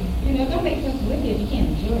 Don't make sense to live here if you can't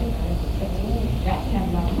enjoy it. You got to have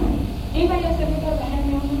a lot of money. Anybody else ever thought about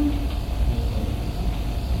having your own money?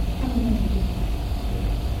 How many money do you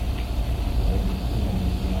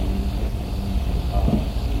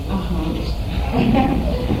have?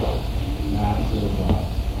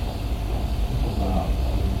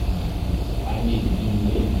 I need to do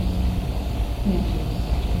it.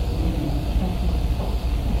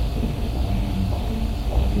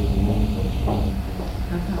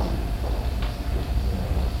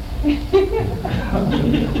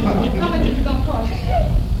 How much is it going to cost?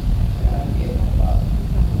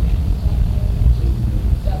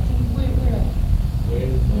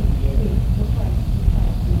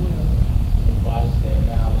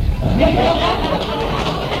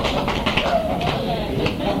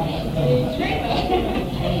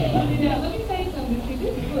 Let me tell you something. See,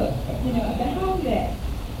 this book, the home that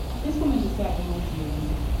this woman just got the home to me.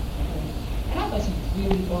 And I thought she was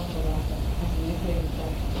really awful about that. I said, let's say it's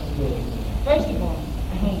like, first of all,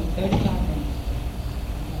 a home with 35 rooms.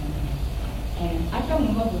 And I fell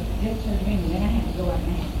in love with this church ring, and then I had to go out and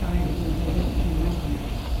I had to find it.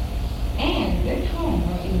 And this home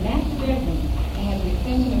has a master bedroom and has an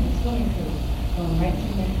extension of the swimming pool going right to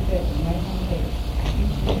the master bedroom, right on there.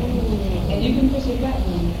 And you can push a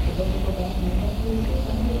button to go back in the bedroom.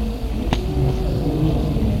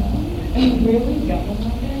 Really? You got one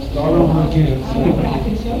like that? Start over again. I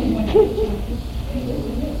can show you one.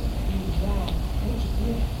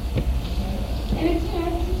 And it's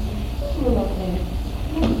real lovely.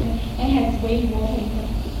 And it has wavy wallpaper.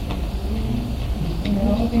 The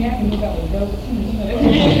only thing I can move out with velvet too.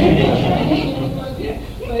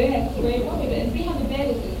 But it has wavy wallpaper. And see how the bed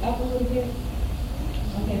is up a little bit?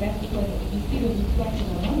 Okay, that's because you see the reflection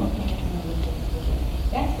of one more time.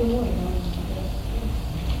 That's the water going on.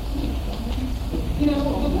 The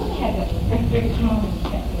water has a very calm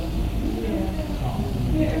effect.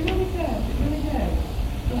 Yeah, it really does. It really does.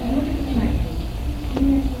 And look at the night.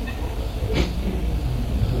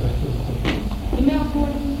 The mouth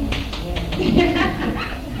water.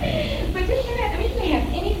 But just for that, you can have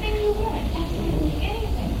anything you want. Absolutely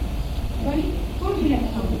anything. What do you have to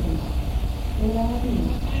help with? Well, I think